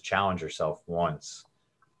 just challenge yourself once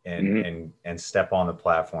and step on the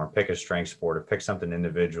platform, pick a strength sport or pick something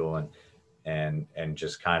individual and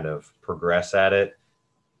just kind of progress at it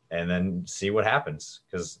and then see what happens.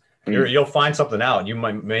 Cause you'll find something out. You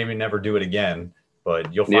might maybe never do it again,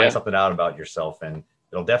 but you'll find something out about yourself, and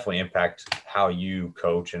it'll definitely impact how you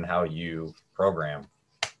coach and how you program.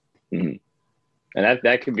 Mm-hmm. And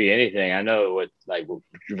that could be anything. I know with like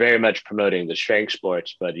very much promoting the strength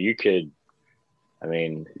sports, but you could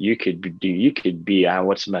be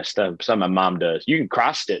what's my stuff? Something my mom does. You can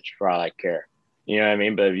cross stitch for all I care. You know what I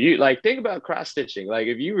mean? But if you like think about cross stitching, like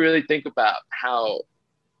if you really think about how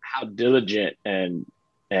diligent and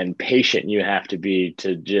patient you have to be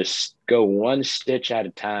to just go one stitch at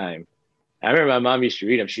a time. I remember my mom used to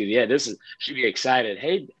read them. She'd be excited.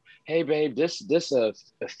 Hey, babe, this a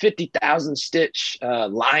 50,000 stitch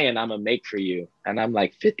lion I'm gonna make for you. And I'm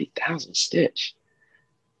like, 50,000 stitch?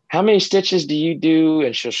 How many stitches do you do?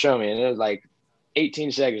 And she'll show me. And it was like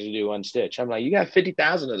 18 seconds to do one stitch. I'm like, you got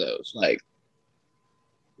 50,000 of those. Like,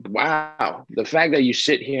 wow. The fact that you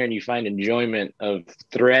sit here and you find enjoyment of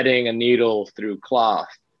threading a needle through cloth,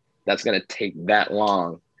 that's going to take that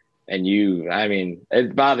long. And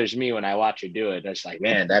it bothers me when I watch you do it. That's like,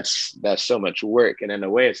 man, that's so much work. And in a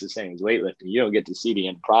way, it's the same as weightlifting. You don't get to see the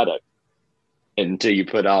end product until you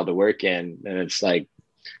put all the work in. And it's like,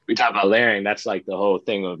 we talk about layering. That's like the whole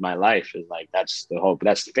thing of my life is like, that's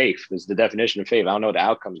faith. It's the definition of faith. I don't know what the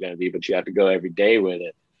outcome is going to be, but you have to go every day with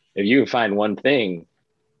it. If you can find one thing,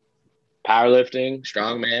 powerlifting,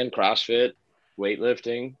 strongman, CrossFit,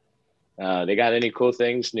 weightlifting, they got any cool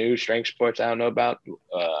things, new strength sports I don't know about?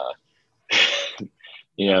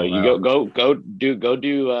 You go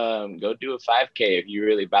do a 5K if you're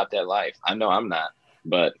really about that life. I know I'm not,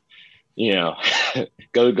 but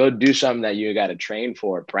go do something that you got to train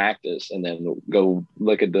for, practice, and then go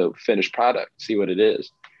look at the finished product, see what it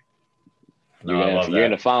is. You're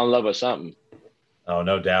gonna fall in love with something. Oh,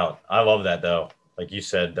 no doubt. I love that though. Like you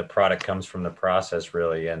said, the product comes from the process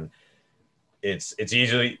really, and it's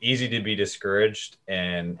easy to be discouraged,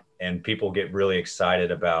 and people get really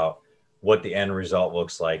excited about what the end result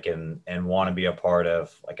looks like and want to be a part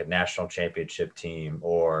of like a national championship team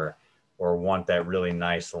or want that really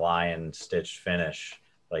nice lion stitched finish.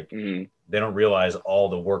 Like they don't realize all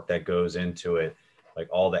the work that goes into it, like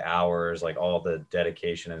all the hours, like all the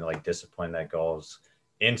dedication and like discipline that goes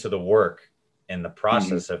into the work and the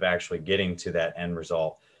process of actually getting to that end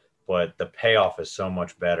result. But the payoff is so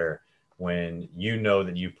much better when you know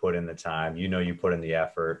that you put in the time, you put in the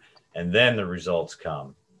effort, and then the results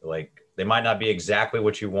come. Like they might not be exactly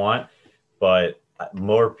what you want, but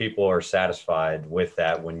more people are satisfied with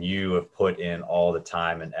that when you have put in all the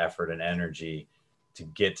time and effort and energy to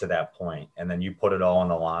get to that point. And then you put it all on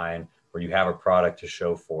the line where you have a product to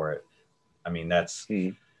show for it. I mean, that's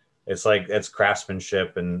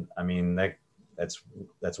craftsmanship. And I mean, that's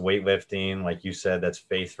weightlifting. Like you said, that's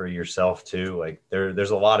faith for yourself too. Like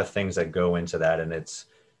there's a lot of things that go into that, and it's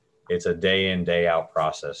a day in, day out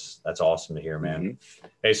process. That's awesome to hear, man.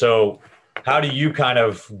 Hey, so how do you kind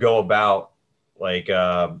of go about like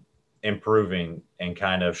improving and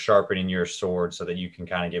kind of sharpening your sword so that you can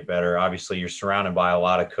kind of get better? Obviously you're surrounded by a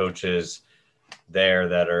lot of coaches there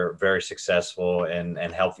that are very successful and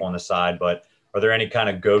helpful on the side, but are there any kind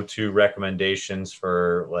of go-to recommendations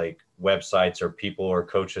for like websites or people or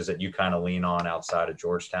coaches that you kind of lean on outside of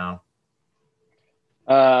Georgetown?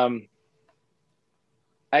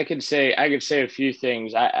 I could say a few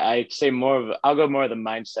things. I'll go more of the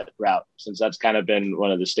mindset route, since that's kind of been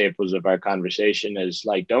one of the staples of our conversation, is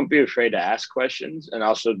like, don't be afraid to ask questions, and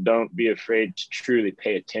also don't be afraid to truly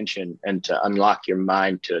pay attention and to unlock your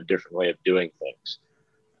mind to a different way of doing things.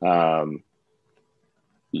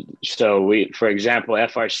 So for example,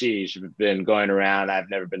 FRCs have been going around. I've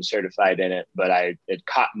never been certified in it, but it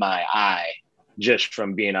caught my eye just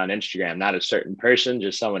from being on Instagram. Not a certain person,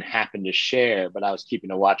 just someone happened to share, but I was keeping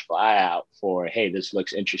a watchful eye out for, hey, this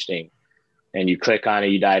looks interesting. And you click on it,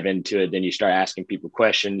 you dive into it, then you start asking people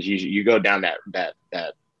questions. You go down that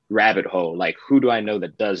rabbit hole. Like, who do I know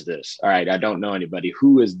that does this? All right, I don't know anybody.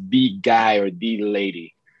 Who is the guy or the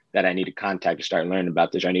lady that I need to contact to start learning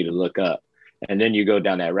about this? I need to look up. And then you go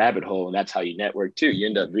down that rabbit hole, and that's how you network too. You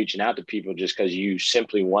end up reaching out to people just because you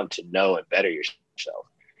simply want to know and better yourself.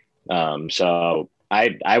 So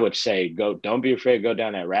I would say don't be afraid to go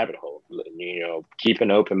down that rabbit hole. Keep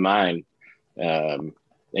an open mind, and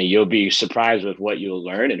you'll be surprised with what you'll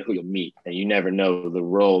learn and who you'll meet. And you never know the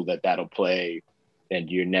role that'll play in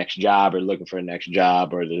your next job, or looking for a next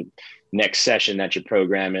job, or the next session that you're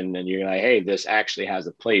programming. And you're like, hey, this actually has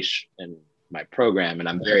a place in my program. And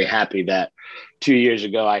I'm very happy that 2 years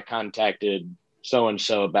ago I contacted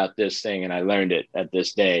so-and-so about this thing, and I learned it at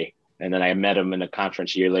this day. And then I met him in a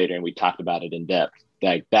conference a year later, and we talked about it in depth.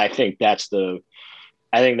 Like, I think that's the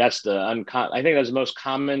most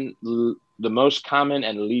common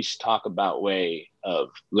and least talk about way of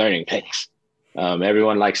learning things.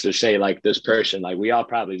 Everyone likes to say like this person, like we all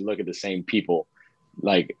probably look at the same people,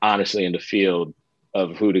 like honestly in the field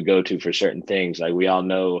of who to go to for certain things. Like we all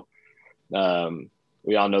know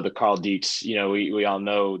the Carl Dietz, we all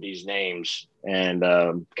know these names, and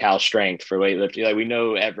Cal Strength for weightlifting. Like we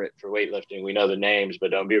know Everett for weightlifting. We know the names,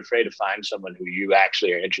 but don't be afraid to find someone who you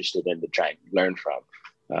actually are interested in to try and learn from.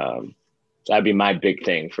 So that'd be my big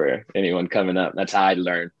thing for anyone coming up. That's how I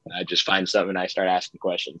learn. I just find something and I start asking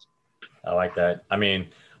questions. I like that. I mean,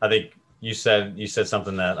 I think you said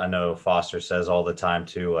something that I know Foster says all the time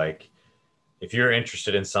too. Like, if you're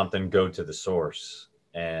interested in something, go to the source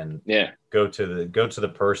and go to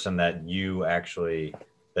the person that you actually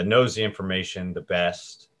that knows the information the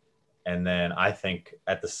best. And then I think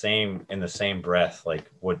in the same breath,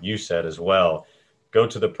 like what you said as well, go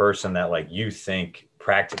to the person that like you think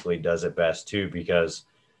practically does it best too. Because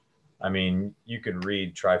I mean, you could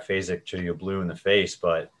read triphasic till you're blue in the face,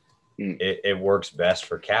 but it works best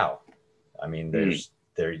for Cal. I mean,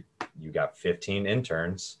 you got 15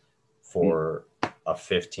 interns for a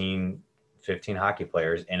 15 hockey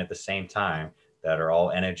players, and at the same time that are all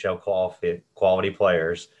NHL quality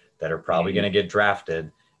players that are probably going to get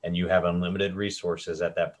drafted, and you have unlimited resources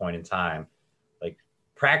at that point in time. Like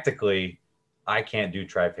practically, I can't do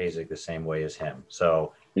triphasic the same way as him.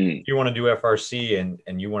 So if you want to do FRC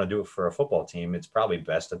and you want to do it for a football team, it's probably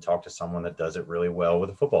best to talk to someone that does it really well with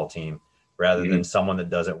a football team rather than someone that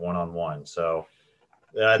does it one-on-one. So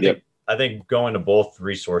I think going to both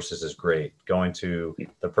resources is great. Going to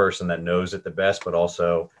the person that knows it the best, but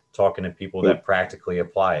also talking to people that practically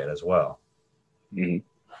apply it as well.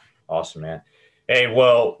 Awesome, man. Hey,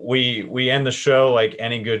 well, we end the show like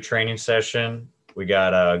any good training session. We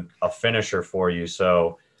got a finisher for you.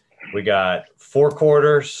 So we got 4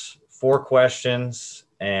 quarters, 4 questions,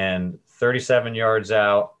 and 37 yards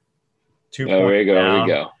out, 2 points down. There we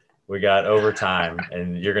go. We got overtime,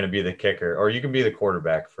 and you're going to be the kicker, or you can be the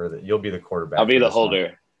quarterback you'll be the quarterback. I'll be the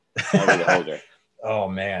holder. Oh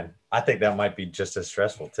man, I think that might be just as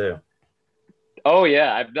stressful too. Oh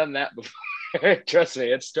yeah, I've done that before. Trust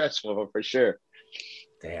me, it's stressful for sure.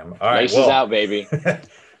 Damn. All right, laces out, baby.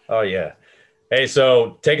 Oh yeah. Hey,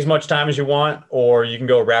 so take as much time as you want, or you can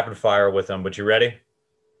go rapid fire with them. But you ready?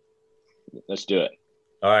 Let's do it.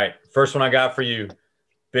 All right. First one I got for you.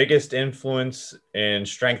 Biggest influence in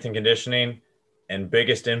strength and conditioning and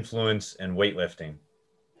biggest influence in weightlifting.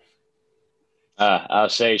 I'll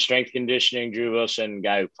say strength conditioning, Drew Wilson,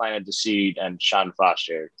 guy who planted the seed, and Sean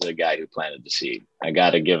Foster, the guy who planted the seed. I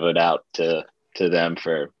got to give it out to them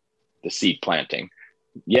for the seed planting.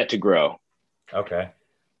 Yet to grow. Okay.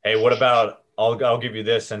 Hey, what about, I'll give you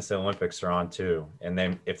this since the Olympics are on too. And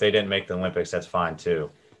then if they didn't make the Olympics, that's fine too.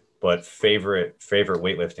 But favorite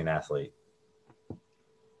weightlifting athlete.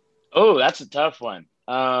 Oh, that's a tough one.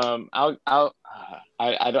 I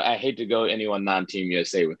hate to go anyone non-Team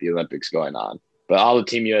USA with the Olympics going on, but all the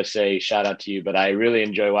Team USA, shout out to you. But I really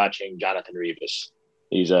enjoy watching Jonathan Rivas.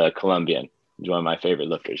 He's a Colombian. He's one of my favorite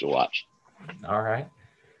lifters to watch. All right.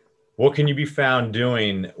 What can you be found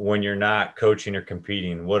doing when you're not coaching or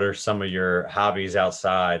competing? What are some of your hobbies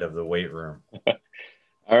outside of the weight room?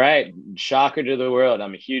 All right. Shocker to the world.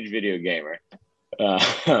 I'm a huge video gamer.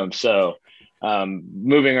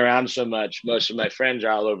 Moving around so much, most of my friends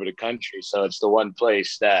are all over the country. So it's the one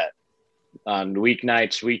place that on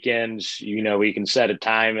weeknights, weekends, we can set a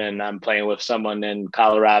time and I'm playing with someone in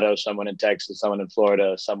Colorado, someone in Texas, someone in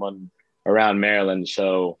Florida, someone around Maryland.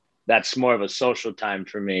 So that's more of a social time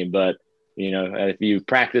for me. But, if you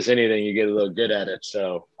practice anything, you get a little good at it.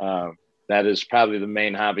 So that is probably the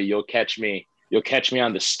main hobby. You'll catch me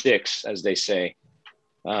on the sticks, as they say.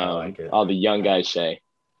 I like it. All the young guys say.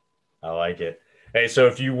 I like it. Hey, so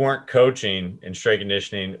if you weren't coaching in strength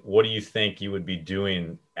conditioning, what do you think you would be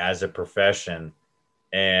doing as a profession?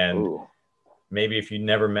 And maybe if you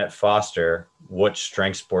never met Foster, what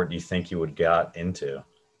strength sport do you think you would got into?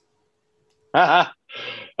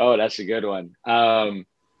 Oh, that's a good one.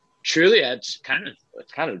 Truly, it's kind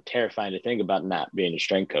of terrifying to think about not being a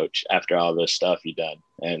strength coach after all this stuff you've done.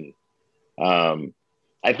 And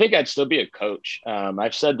I think I'd still be a coach.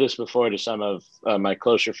 I've said this before to some of my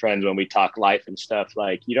closer friends when we talk life and stuff.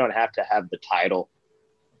 Like, you don't have to have the title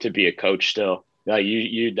to be a coach still. Like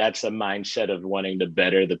that's a mindset of wanting to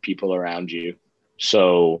better the people around you.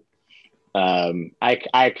 So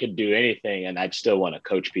I could do anything and I'd still want to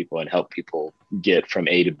coach people and help people get from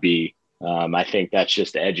A to B. I think that's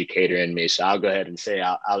just the educator in me. So I'll go ahead and say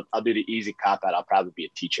I'll do the easy cop out. I'll probably be a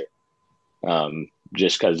teacher.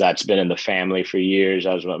 Just because that's been in the family for years.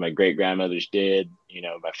 That was what my great grandmothers did.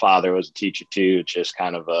 My father was a teacher too. It's just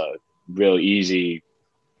kind of a real easy,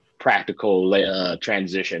 practical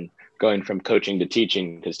transition going from coaching to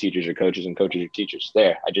teaching, because teachers are coaches and coaches are teachers.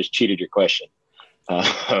 There, I just cheated your question.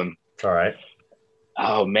 It's all right.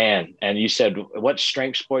 Oh, man. And you said, what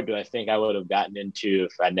strength sport do I think I would have gotten into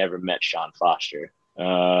if I never met Sean Foster?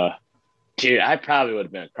 Dude, I probably would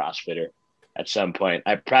have been a CrossFitter at some point.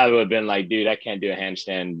 I probably would have been like, dude, I can't do a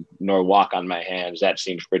handstand nor walk on my hands. That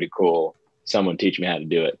seems pretty cool. Someone teach me how to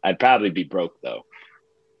do it. I'd probably be broke, though.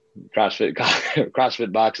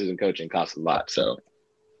 CrossFit boxes and coaching cost a lot. So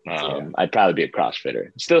I'd probably be a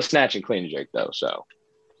CrossFitter. Still snatch and clean jerk, though. So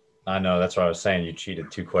I know. That's what I was saying. You cheated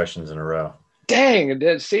 2 questions in a row.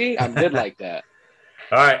 Dang. See, I'm good like that.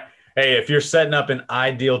 All right. Hey, if you're setting up an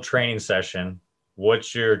ideal training session,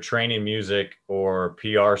 what's your training music or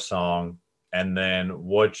PR song? And then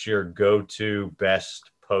what's your go-to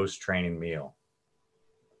best post-training meal?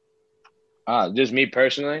 Just me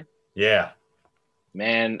personally? Yeah.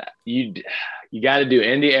 Man, you got to do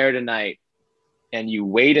In the Air Tonight, and you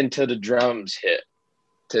wait until the drums hit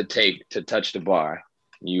to touch the bar.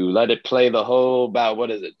 You let it play the whole, about,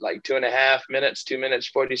 what is it, like 2.5 minutes, 2 minutes,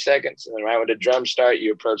 40 seconds. And then right when the drums start,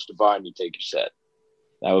 you approach the bar and you take your set.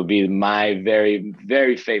 That would be my very,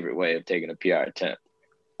 very favorite way of taking a PR attempt.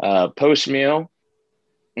 Post meal,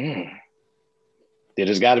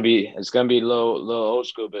 it's going to be a little old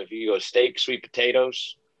school, but if you go steak, sweet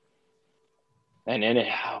potatoes, and then,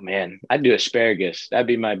 oh man, I'd do asparagus. That'd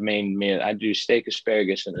be my main meal. I'd do steak,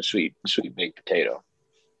 asparagus, and a sweet baked potato.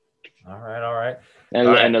 All right.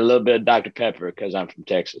 And a little bit of Dr. Pepper, because I'm from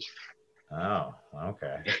Texas. Oh,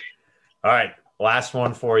 okay. All right. Last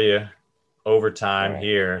one for you. Overtime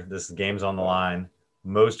here. This game's on the line.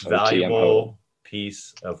 Most valuable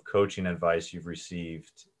piece of coaching advice you've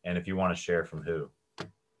received, and if you want to share, from who?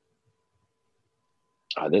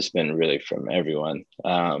 This has been really from everyone.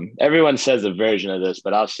 Everyone says a version of this,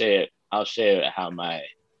 but I'll say it how my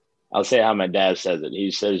dad says it.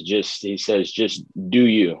 He says just do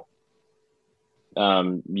you.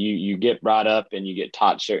 You get brought up and you get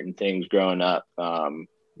taught certain things growing up.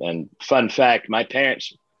 And fun fact,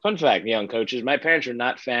 young coaches, my parents were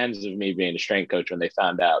not fans of me being a strength coach when they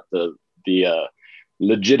found out the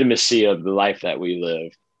legitimacy of the life that we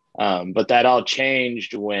live. But that all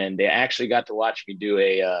changed when they actually got to watch me do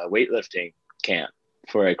a weightlifting camp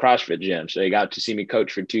for a CrossFit gym. So they got to see me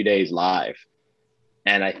coach for 2 days live.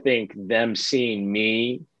 And I think them seeing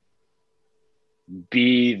me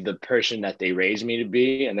be the person that they raised me to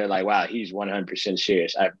be, and they're like, wow, he's 100%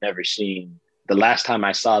 serious. I've never seen, the last time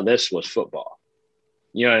I saw this was football.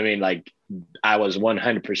 You know what I mean? Like, I was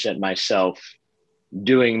 100% myself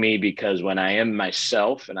doing me, because when I am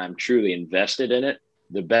myself and I'm truly invested in it,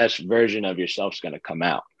 the best version of yourself is going to come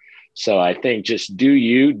out. So I think just do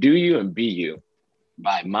you and be you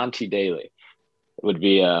by Monty Dailey would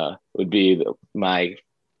be my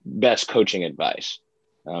best coaching advice.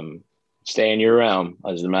 Stay in your realm,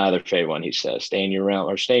 as my other favorite one, he says. Stay in your realm,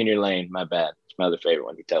 or stay in your lane. My bad. It's my other favorite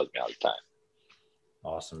one. He tells me all the time.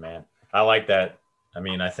 Awesome, man. I like that. I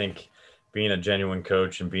mean, I think being a genuine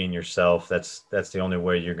coach and being yourself, that's the only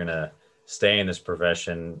way you're going to stay in this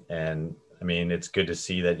profession. And I mean, it's good to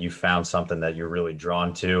see that you found something that you're really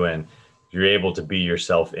drawn to and you're able to be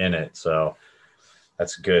yourself in it. So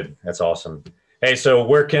that's good. That's awesome. Hey, so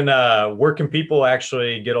where can people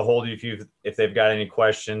actually get a hold of you if they've got any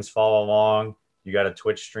questions, follow along? You got a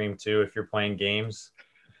Twitch stream too if you're playing games?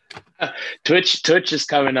 Twitch is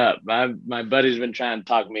coming up. My buddy's been trying to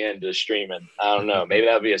talk me into streaming. I don't know. Maybe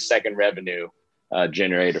that'll be a second revenue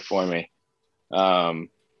generator for me.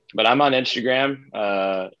 But I'm on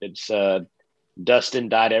Instagram. It's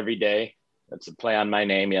Dustin.everyday. That's a play on my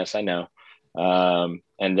name. Yes, I know.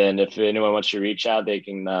 And then if anyone wants to reach out, they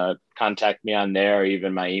can contact me on there, or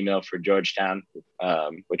even my email for Georgetown,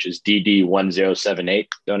 which is DD1078.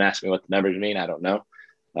 Don't ask me what the numbers mean. I don't know.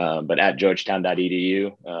 But at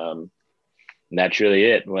georgetown.edu. And that's really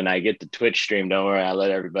it. When I get the Twitch stream, don't worry, I'll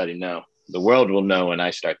let everybody know. The world will know when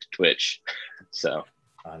I start to Twitch. So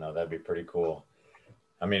I know that'd be pretty cool.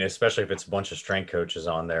 I mean, especially if it's a bunch of strength coaches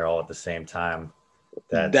on there all at the same time.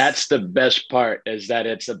 That's the best part, is that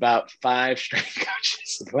it's about 5 strength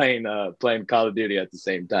coaches playing Call of Duty at the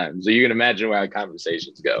same time. So you can imagine where our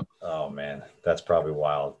conversations go. Oh man, that's probably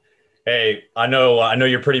wild. Hey, I know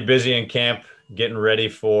you're pretty busy in camp, getting ready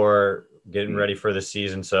for the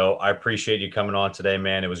season. So I appreciate you coming on today,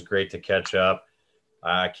 man. It was great to catch up.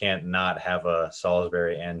 I can't not have a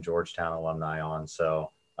Salisbury and Georgetown alumni on. So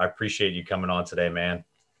I appreciate you coming on today, man.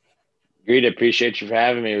 Agreed. Appreciate you for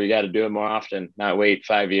having me. We got to do it more often, not wait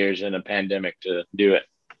 5 years in a pandemic to do it.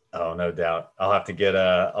 Oh, no doubt. I'll have to get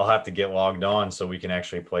logged on so we can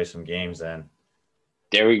actually play some games then.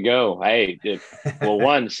 There we go. Hey, well,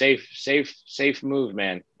 one safe move,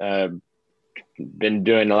 man. Been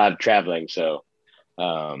doing a lot of traveling, so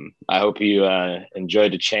I hope you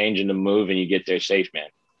enjoyed the change and the move, and you get there safe, man.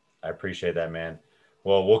 I appreciate that, man.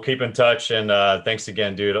 Well, we'll keep in touch, and thanks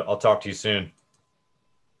again, dude. I'll talk to you soon.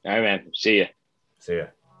 All right, man. See ya. See ya.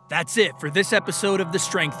 That's it for this episode of The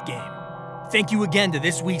Strength Game. Thank you again to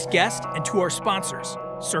this week's guest and to our sponsors,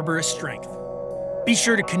 Cerberus Strength. Be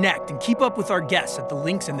sure to connect and keep up with our guests at the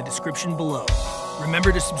links in the description below.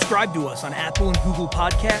 Remember to subscribe to us on Apple and Google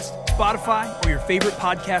Podcasts, Spotify, or your favorite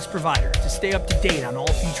podcast provider to stay up to date on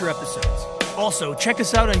all future episodes. Also, check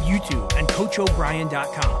us out on YouTube and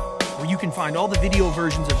CoachO'Brien.com, where you can find all the video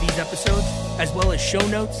versions of these episodes, as well as show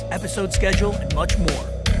notes, episode schedule, and much more.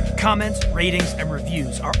 Comments, ratings, and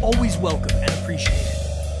reviews are always welcome and appreciated.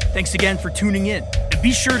 Thanks again for tuning in, and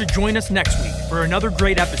be sure to join us next week for another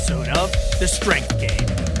great episode of The Strength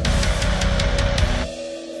Game.